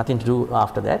 so nothing to do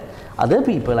after that. Other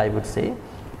people, I would say,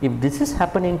 if this is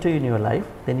happening to you in your life,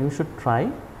 then you should try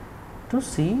to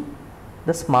see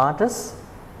the smartest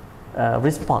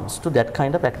response to that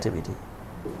kind of activity.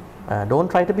 Don't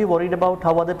try to be worried about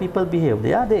how other people behave.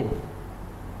 They are they.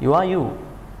 You are you.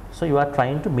 So you are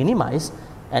trying to minimize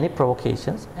any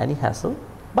provocations, any hassle,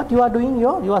 but you are doing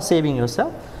you are saving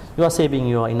yourself, you are saving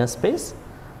your inner space,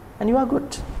 and you are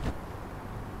good.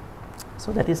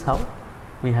 So that is how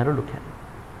we have to look at it.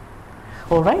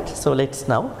 Alright, so let's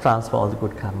now transfer all the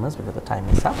good karmas because the time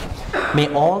is up.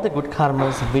 May all the good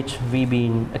karmas which we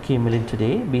been accumulating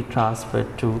today be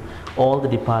transferred to all the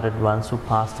departed ones who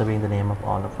passed away in the name of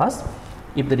all of us.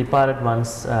 If the departed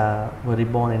ones were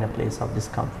reborn in a place of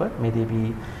discomfort, may they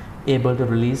be able to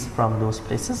release from those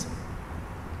places.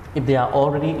 If they are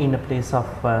already in a place of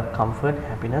comfort,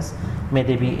 happiness, may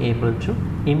they be able to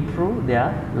improve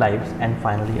their lives and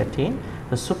finally attain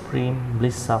the supreme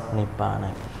bliss of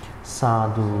Nibbana.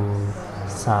 Sadhu,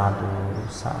 sadhu,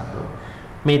 sadhu.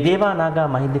 May Deva, Naga,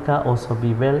 Mahindika also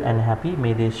be well and happy.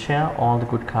 May they share all the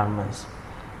good karmas.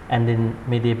 And then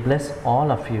may they bless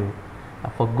all of you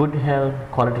for good health,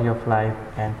 quality of life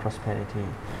and prosperity.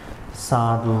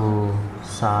 Sadhu,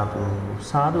 sadhu,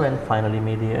 sadhu. And finally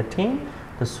may they attain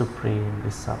the supreme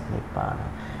bliss of Nibbana.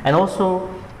 And also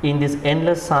in this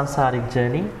endless sansaric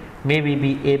journey, may we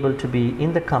be able to be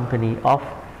in the company of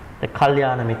the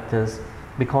Kalyana Mittas,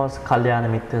 because Kalyana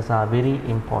Mittas are very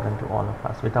important to all of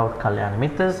us. Without Kalyana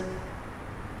Mittas,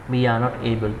 we are not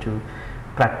able to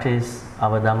practice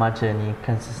our Dhamma journey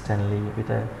consistently with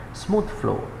a smooth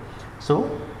flow.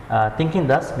 So, thinking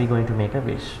thus, we are going to make a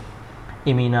wish.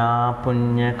 Imina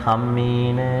punya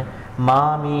kammena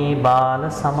mami bala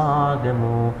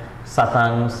samagamu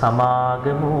satang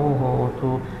samagamu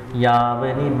hotu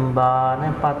yava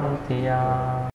nibbana pattiya.